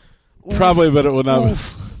 Probably, but it would not.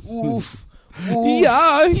 Oof. Das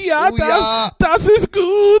ist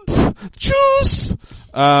gut. Tschüss.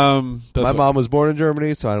 My mom was born in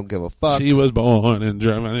Germany, so I don't give a fuck. She was born in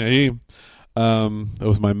Germany. That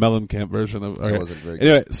was my Mellencamp version of. That wasn't very good.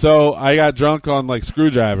 Anyway, so I got drunk on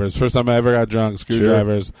screwdrivers. First time I ever got drunk,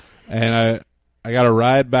 screwdrivers, Sure. and I got a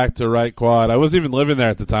ride back to Wright Quad. I wasn't even living there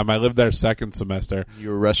at the time. I lived there second semester. You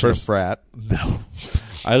were rushing a frat. No.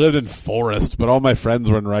 I lived in Forest, but all my friends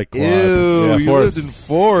were in Wright Quad. Ew, yeah, you lived in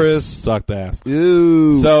Forest. Sucked ass.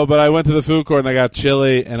 Ew. But I went to the food court and I got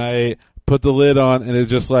chili and I put the lid on and it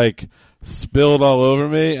just spilled all over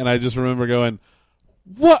me and I just remember going,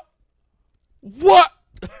 What? What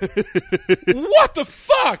the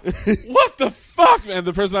fuck? What the fuck? And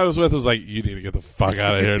the person I was with was like, you need to get the fuck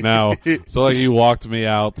out of here now. So he walked me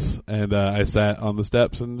out and I sat on the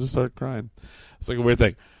steps and just started crying. It's like a weird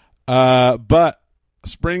thing. But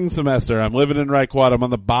spring semester, I'm living in Wright Quad. I'm on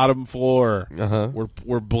the bottom floor. Uh-huh.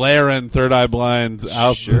 We're blaring Third Eye Blind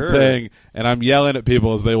out the thing, and I'm yelling at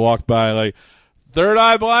people as they walk by, Third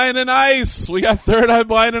Eye Blind and ice. We got Third Eye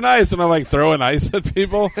Blind and ice, and I'm throwing ice at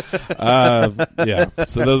people. Yeah.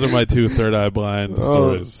 So those are my 2 Third Eye Blind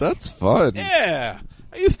stories. That's fun. Yeah,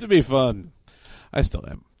 I used to be fun. I still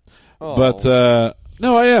am, Oh. but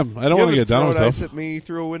no, I am. I don't want to get down on myself. Ice at me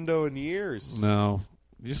through a window in years. No.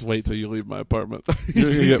 You just wait till you leave my apartment.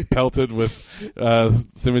 You're going to get pelted with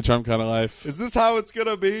semi-charm kind of life. Is this how it's going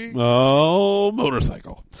to be? Oh,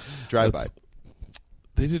 motorcycle. Drive-by.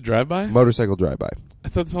 They did drive-by? Motorcycle drive-by. I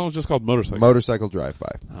thought the song was just called Motorcycle. Motorcycle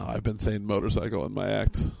drive-by. Oh, I've been saying motorcycle in my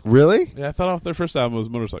act. Really? Yeah, I thought off their first album was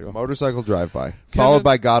Motorcycle. Motorcycle drive-by. Followed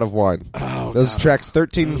by God of Wine. Oh, those tracks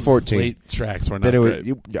 13 and 14. Late tracks were not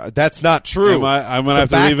great. That's not true. I'm going to have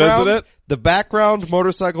to revisit it? The background,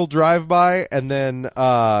 Motorcycle drive-by, and then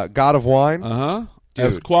God of Wine. Uh-huh.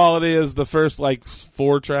 As quality as the first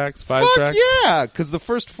 4 tracks, 5 tracks? Yeah, because the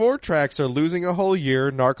first 4 tracks are Losing a Whole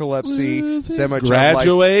Year, Narcolepsy, Semi-Charmed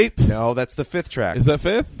Graduate? Life. No, that's the 5th track. Is that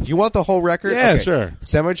 5th? You want the whole record? Yeah, okay. Sure.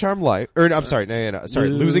 Semi-Charmed Life. I'm sorry, no. Sorry,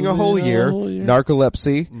 Losing a Whole Year,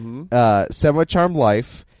 Narcolepsy, Semi-Charmed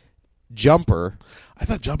Life, Jumper. I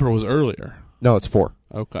thought Jumper was earlier. No, it's 4.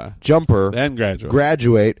 Okay. Jumper. Then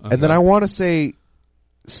Graduate. Okay. And then I want to say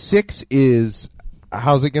 6 is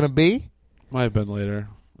How's It Gonna Be? Might have been later.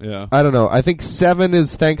 Yeah. I don't know. I think 7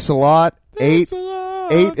 is Thanks a Lot. 8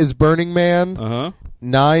 is Burning Man. Uh-huh.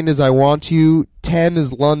 9 is I Want You. 10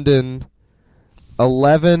 is London.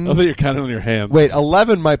 11. I think you're counting on your hands. Wait,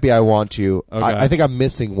 11 might be I Want You. Okay. I think I'm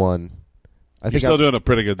missing one. You're still doing a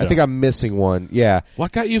pretty good job. I think I'm missing one. Yeah.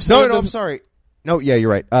 What got you so No, I'm sorry. No, yeah, you're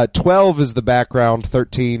right. 12 is the background.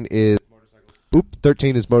 13 is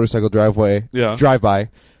 13 is Motorcycle Driveway. Yeah. Drive-by.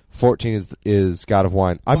 14 is God of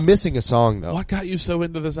Wine. I'm missing a song though. What got you so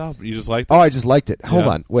into this album? You just liked it? Oh, I just liked it. Hold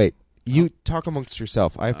Yeah. on. Wait. You talk amongst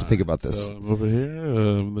yourself. I have to think about this. So I'm over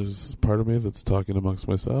here. There's part of me that's talking amongst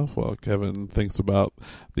myself while Kevin thinks about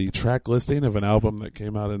the track listing of an album that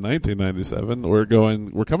came out in 1997.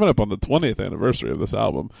 We're coming up on the 20th anniversary of this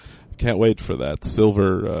album. Can't wait for that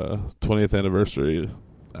silver 20th anniversary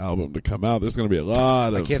album to come out. There's going to be a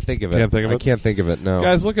lot of... I can't think of it. Can't think of it? I can't think of it, no.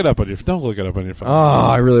 Guys, look it up on your... Don't look it up on your phone. Oh,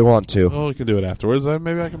 I really want to. Oh, we can do it afterwards.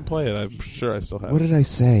 Maybe I can play it. I'm sure I still have What it. did I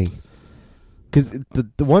say? Because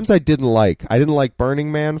the ones I didn't like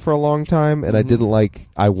Burning Man for a long time, and I didn't like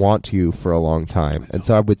I Want You for a long time. And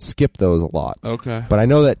so I would skip those a lot. Okay. But I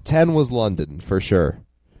know that 10 was London, for sure.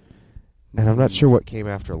 And I'm not sure what came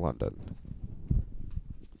after London.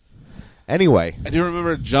 Anyway. I do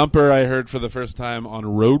remember Jumper I heard for the first time on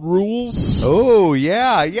Road Rules. Oh,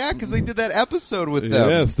 yeah, because they did that episode with them.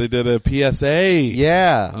 Yes, they did a PSA.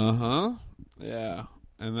 Yeah. Uh-huh. Yeah.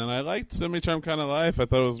 And then I liked Semi-Charm Kind of Life. I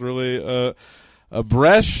thought it was really A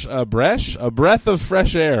breath of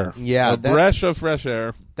fresh air. Yeah, a breath of fresh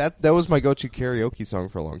air. That was my go-to karaoke song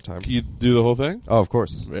for a long time. Can you do the whole thing? Oh, of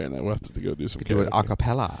course. Very nice. We'll have to go do some karaoke. Do it a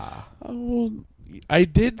cappella. Oh, I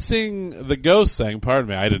did sing. The Ghost sang. Pardon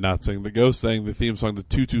me, I did not sing. The Ghost sang the theme song to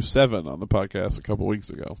 227 on the podcast a couple weeks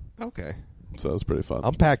ago. Okay. So that was pretty fun.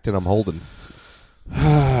 I'm packed and I'm holding.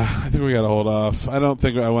 I think we got to hold off. I don't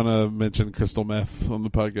think I want to mention crystal meth on the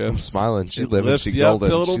podcast. I'm smiling. She lives. lives. She golden.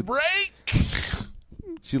 Till it'll break.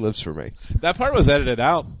 She lives for me. That part was edited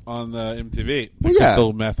out on MTV. Well, yeah.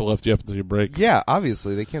 Crystal meth will lift you up until you break. Yeah,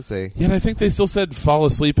 obviously they can't say. Yeah, and I think they still said "fall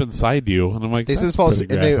asleep inside you," and I'm like, they said fall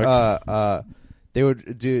asleep. And they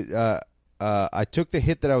would do. I took the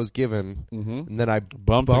hit that I was given, and then I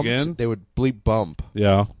bumped again. They would bleep bump.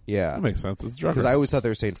 Yeah, that makes sense. It's drunk. Because I always thought they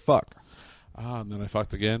were saying fuck. And then I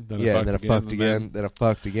fucked again. Then I fucked again. Then I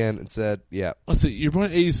fucked again and said, yeah. Let's see, you're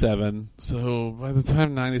born in 87, so by the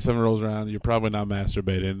time 97 rolls around, you're probably not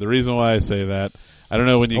masturbating. The reason why I say that, I don't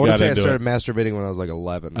know when you got into it. I started masturbating when I was like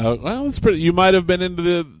 11. Well, it's pretty. You might have been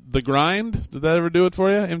into the Grind. Did that ever do it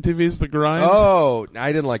for you? MTV's The Grind? Oh,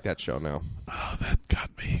 I didn't like that show, no. Oh, that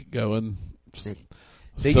got me going.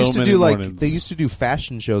 They used to do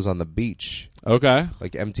fashion shows on the beach. Okay.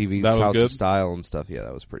 Like MTV's That was House good? of Style and stuff. Yeah,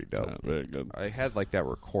 that was pretty dope. Yeah, very good. I had like that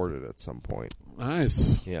recorded at some point.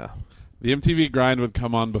 Nice. Yeah. The MTV Grind would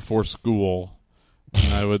come on before school.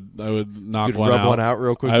 And I would knock You'd one rub out. one out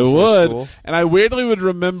real quick. I before would, school. And I weirdly would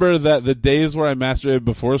remember that the days where I masturbated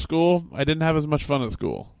before school, I didn't have as much fun at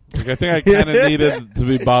school. Like I think I kind of needed to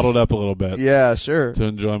be bottled up a little bit. Yeah, sure. To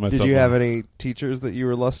enjoy myself. Did you have any teachers that you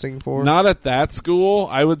were lusting for? Not at that school.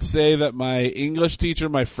 I would say that my English teacher,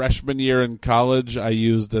 my freshman year in college, I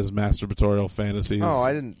used as masturbatorial fantasies. Oh,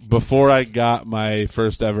 I didn't. Before I got my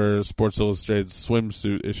first ever Sports Illustrated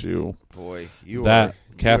swimsuit issue. Boy, you that are.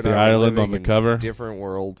 Kathy Ireland on the cover. Different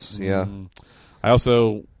worlds. Yeah. I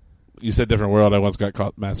also, you said different world. I once got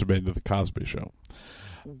caught masturbating to the Cosby Show.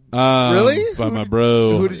 Really? By my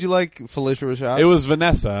bro. Who did you like? Felicia Rashad? It was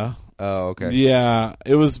Vanessa. Oh, okay. Yeah,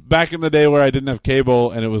 it was back in the day where I didn't have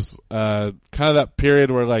cable, and it was kind of that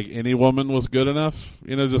period where like any woman was good enough.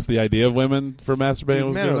 You know, just the idea of women for masturbating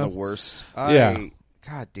was men good are enough. The worst. Yeah.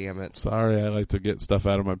 God damn it. Sorry, I like to get stuff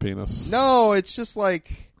out of my penis. No, it's just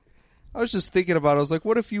like I was just thinking about it. I was like,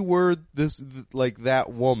 what if you were like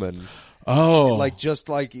that woman? Oh, like just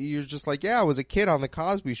like you're just like, yeah, I was a kid on the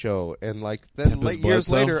Cosby Show, and like then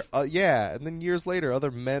years later, and then years later,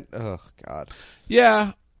 other men. Oh God.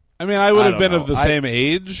 Yeah, I mean, I would have been of the same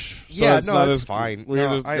age. So yeah, it's no, not it's as fine.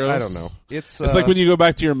 Weird no, as I don't know. It's like when you go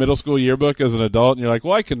back to your middle school yearbook as an adult, and you're like,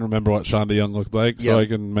 well, I can remember what Shonda Young looked like, so I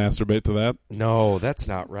can masturbate to that. No, that's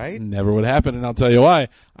not right. Never would happen, and I'll tell you why.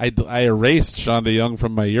 I erased Shonda Young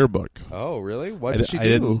from my yearbook. Oh, really? What did she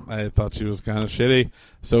do? I thought she was kind of shitty,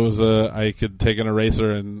 so it was I could take an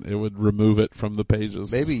eraser and it would remove it from the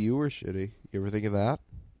pages. Maybe you were shitty. You ever think of that?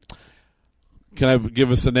 Can I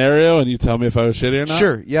give a scenario and you tell me if I was shitty or not?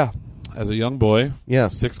 Sure, yeah. As a young boy,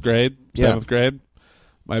 6th grade, 7th grade,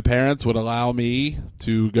 my parents would allow me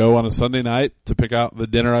to go on a Sunday night to pick out the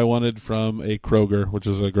dinner I wanted from a Kroger, which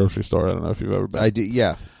is a grocery store. I don't know if you've ever been. I do.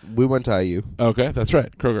 Yeah, we went to IU. Okay, that's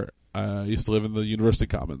right, Kroger. I used to live in the University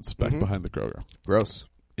Commons, back behind the Kroger. Gross.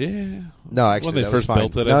 Yeah. No, actually, when they first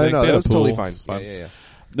built it, I think that was totally fine. Yeah.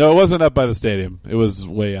 No, it wasn't up by the stadium. It was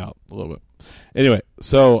way out a little bit. Anyway,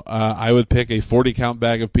 so I would pick a 40-count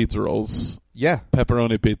bag of pizza rolls. Yeah.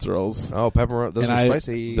 Pepperoni pizza rolls. Oh, pepperoni. Those are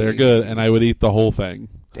spicy. They're good, and I would eat the whole thing.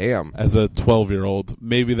 Damn. As a 12-year-old.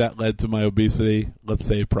 Maybe that led to my obesity. Let's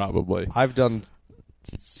say probably. I've done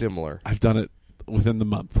similar. I've done it within the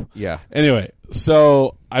month. Yeah. Anyway,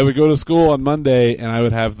 so I would go to school on Monday, and I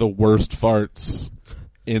would have the worst farts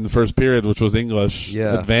in the first period, which was English,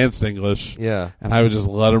 advanced English. Yeah. And I would just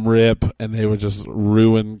let them rip, and they would just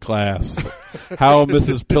ruin class. How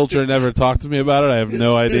Mrs. Pilcher never talked to me about it, I have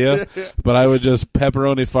no idea. But I would just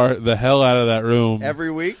pepperoni fart the hell out of that room.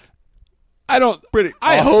 Every week? I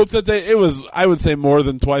hope that I would say more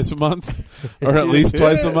than twice a month, or at least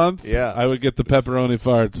twice a month. Yeah. I would get the pepperoni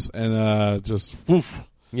farts, and just, woof.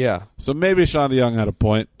 Yeah. So maybe Shonda Young had a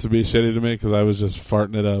point to be shitty to me, because I was just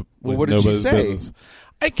farting it up. Well, what did she say? Business.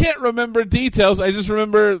 I can't remember details. I just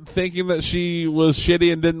remember thinking that she was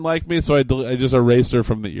shitty and didn't like me, so I just erased her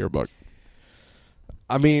from the yearbook.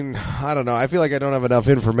 I mean, I don't know. I feel like I don't have enough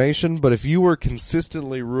information, but if you were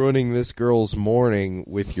consistently ruining this girl's morning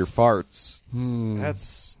with your farts,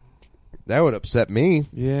 that would upset me.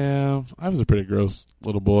 Yeah, I was a pretty gross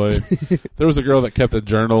little boy. There was a girl that kept a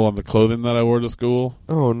journal on the clothing that I wore to school.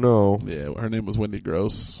 Oh, no. Yeah, her name was Wendy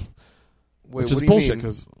Gross. Wait, which what is do you bullshit mean?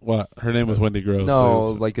 because what? Her name was Wendy Gross. No, so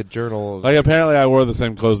it was- like a journal. like apparently I wore the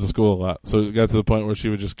same clothes to school a lot, so it got to the point where she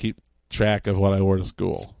would just keep track of what I wore to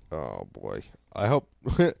school. Oh boy, I hope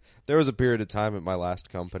there was a period of time at my last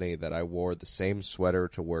company that I wore the same sweater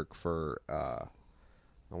to work for.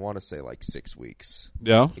 I want to say like 6 weeks.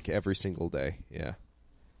 Yeah, Like every single day. Yeah.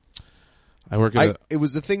 I work at It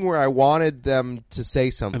was the thing where I wanted them to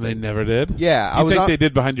say something, and they never did. Yeah, You think they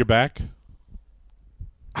did behind your back,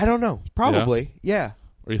 I don't know. Probably. Yeah.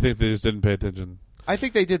 or you think they just didn't pay attention? I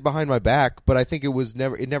think they did behind my back, but I think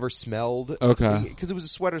it never smelled. Okay. Because it was a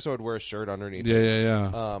sweater, so I'd wear a shirt underneath. Yeah, it.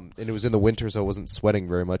 yeah. And it was in the winter, so I wasn't sweating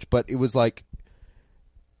very much. But it was like,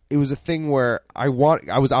 it was a thing where I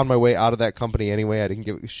was on my way out of that company anyway. I didn't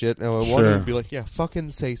give a shit. And I wanted Sure. to be like, yeah, fucking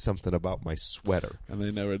say something about my sweater. And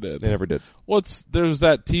they never did. They never did. Well, there was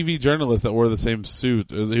that TV journalist that wore the same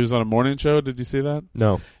suit. He was on a morning show. Did you see that?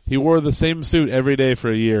 No. He wore the same suit every day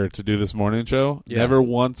for a year to do this morning show. Yeah. Never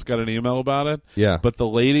once got an email about it. Yeah. But the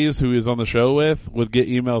ladies who he was on the show with would get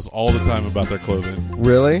emails all the time about their clothing.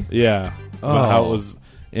 Really? Yeah. About how it Oh. was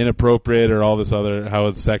inappropriate or all this other, how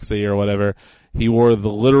it's sexy or whatever. He wore the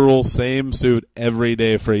literal same suit every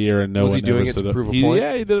day for a year, and no Was one he doing ever it to stood up. prove a point?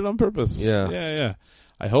 Yeah, he did it on purpose. Yeah. Yeah.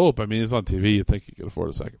 I hope. I mean, he's on TV. You'd think he could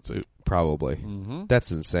afford a second suit. Probably. Mm-hmm.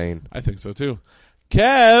 That's insane. I think so, too.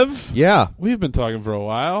 Kev, Yeah. we've been talking for a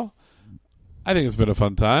while. I think it's been a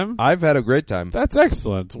fun time. I've had a great time. That's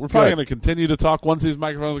excellent. We're probably Good. going to continue to talk once these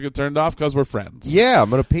microphones get turned off because we're friends. Yeah, I'm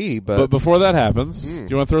going to pee, But before that happens, do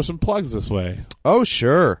you want to throw some plugs this way? Oh,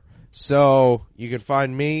 sure. So you can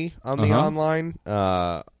find me on the Uh-huh. online.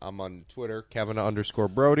 I'm on Twitter,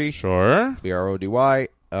 Kevin_Brody. Sure. BRODY.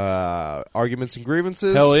 Arguments and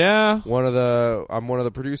Grievances. Hell yeah. I'm one of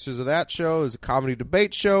the producers of that show. It's a comedy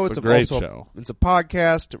debate show. It's a great show. It's a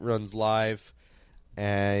podcast. It runs live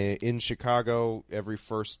in Chicago every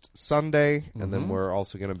first Sunday, and then we're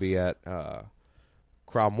also going to be at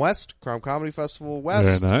Crom Comedy Festival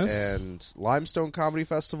West, Very nice. and Limestone Comedy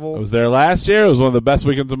Festival. I was there last year. It was one of the best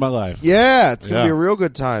weekends of my life. Yeah, it's going to Yeah. be a real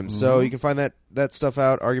good time. So you can find that stuff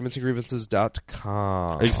out,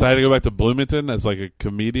 argumentsandgrievances.com. Are you excited to go back to Bloomington as like a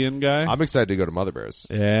comedian guy? I'm excited to go to Mother Bear's.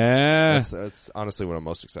 Yeah. That's honestly what I'm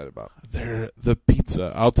most excited about. The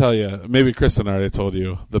pizza. I'll tell you. Maybe Kristen already told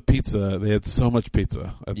you. The pizza. They had so much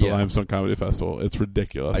pizza at the Yeah. Limestone Comedy Festival. It's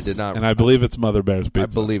ridiculous. I did not- And I believe it's Mother Bear's pizza. I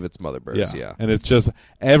believe it's Mother Bear's, yeah. And it's just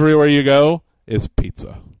everywhere you go is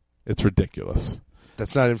pizza. It's ridiculous.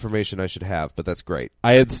 That's not information I should have, but that's great.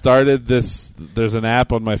 I had started this. There's an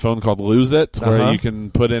app on my phone called Lose It, where Uh-huh. you can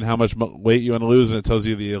put in how much weight you want to lose, and it tells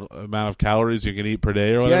you the amount of calories you can eat per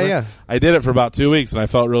day or whatever. Yeah. I did it for about 2 weeks, and I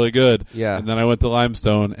felt really good. Yeah. And then I went to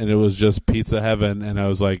Limestone, and it was just pizza heaven, and I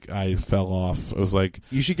was like, I fell off. It was like,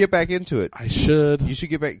 You should get back into it. I should. You should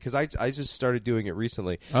get back, because I just started doing it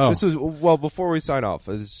recently. Oh. This was, well, before we sign off,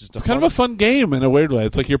 this is just It's kind of a fun game in a weird way.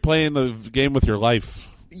 It's like you're playing the game with your life.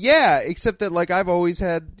 Yeah, except that like I've always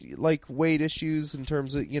had like weight issues in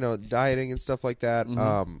terms of, dieting and stuff like that.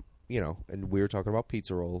 And we were talking about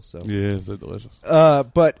pizza rolls, so. Yes, they're delicious.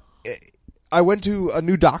 But I went to a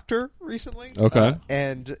new doctor recently. Okay.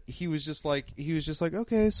 And he was just like,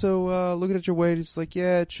 okay, so looking at your weight, he's like,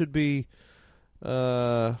 yeah, it should be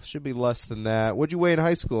less than that. What'd you weigh in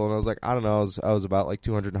high school? And I was like, I don't know. I was about like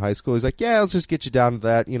 200 in high school. He's like, yeah, let's just get you down to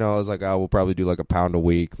that. I was like, we'll probably do like a pound a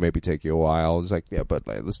week, maybe take you a while. He's like, yeah, but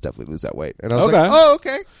like, let's definitely lose that weight. And I was Okay. like, oh,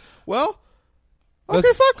 okay. Well, okay,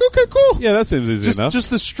 okay, cool. Yeah, that seems easy enough. Just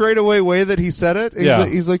the straightaway way that he said it. Yeah.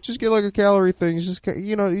 He's like, just get like a calorie thing. He's just,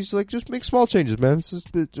 he's like, just make small changes, man. It's just,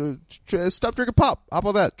 stop drinking pop. How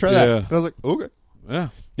about that? Try that. Yeah. And I was like, okay. Yeah.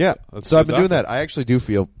 Yeah. That's So I've good been doing doctor. that. I actually do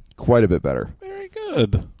feel quite a bit better. Very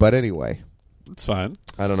good. But anyway, It's fine.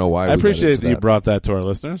 I don't know why. I appreciate that you brought that to our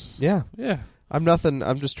listeners. Yeah. Yeah. I'm nothing.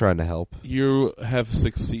 I'm just trying to help. You have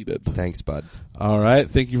succeeded. Thanks, bud. All right.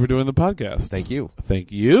 Thank you for doing the podcast. Thank you.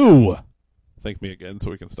 Thank you. Thank me again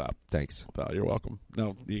so we can stop. Thanks. Oh, you're welcome.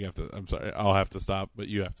 No, you have to. I'm sorry. I'll have to stop, but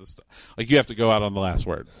you have to stop. Like, you have to go out on the last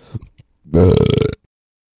word.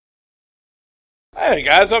 Hey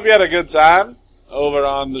guys, hope you had a good time over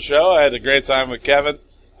on the show. I had a great time with Kevin.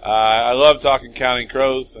 I love talking Counting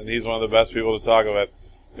Crows, and he's one of the best people to talk with.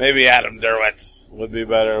 Maybe Adam Derwitz would be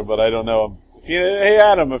better, but I don't know him. Hey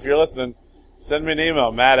Adam, if you're listening, send me an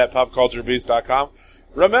email, matt@popculturebeast.com.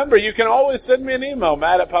 Remember, you can always send me an email,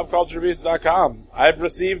 matt@popculturebeast.com. I've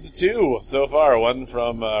received 2 so far, one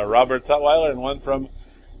from Robert Tutwiler and one from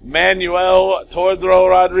Manuel Tordro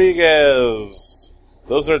Rodriguez.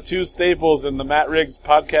 Those are 2 staples in the Matt Riggs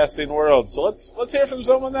podcasting world. So let's hear from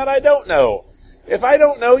someone that I don't know. If I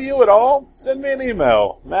don't know you at all, send me an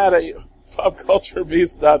email,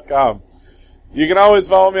 matt@popculturebeast.com. You can always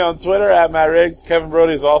follow me on Twitter at Matt Riggs. Kevin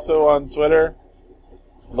Brody's also on Twitter.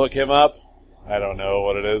 Look him up. I don't know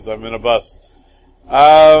what it is. I'm in a bus.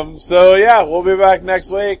 So yeah, we'll be back next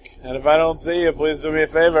week. And if I don't see you, please do me a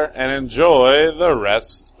favor and enjoy the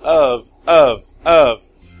rest of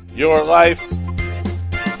your life.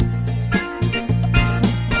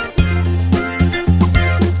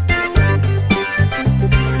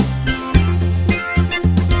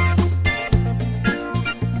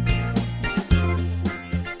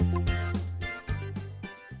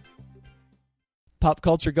 Pop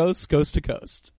Culture Ghosts, Coast to Coast.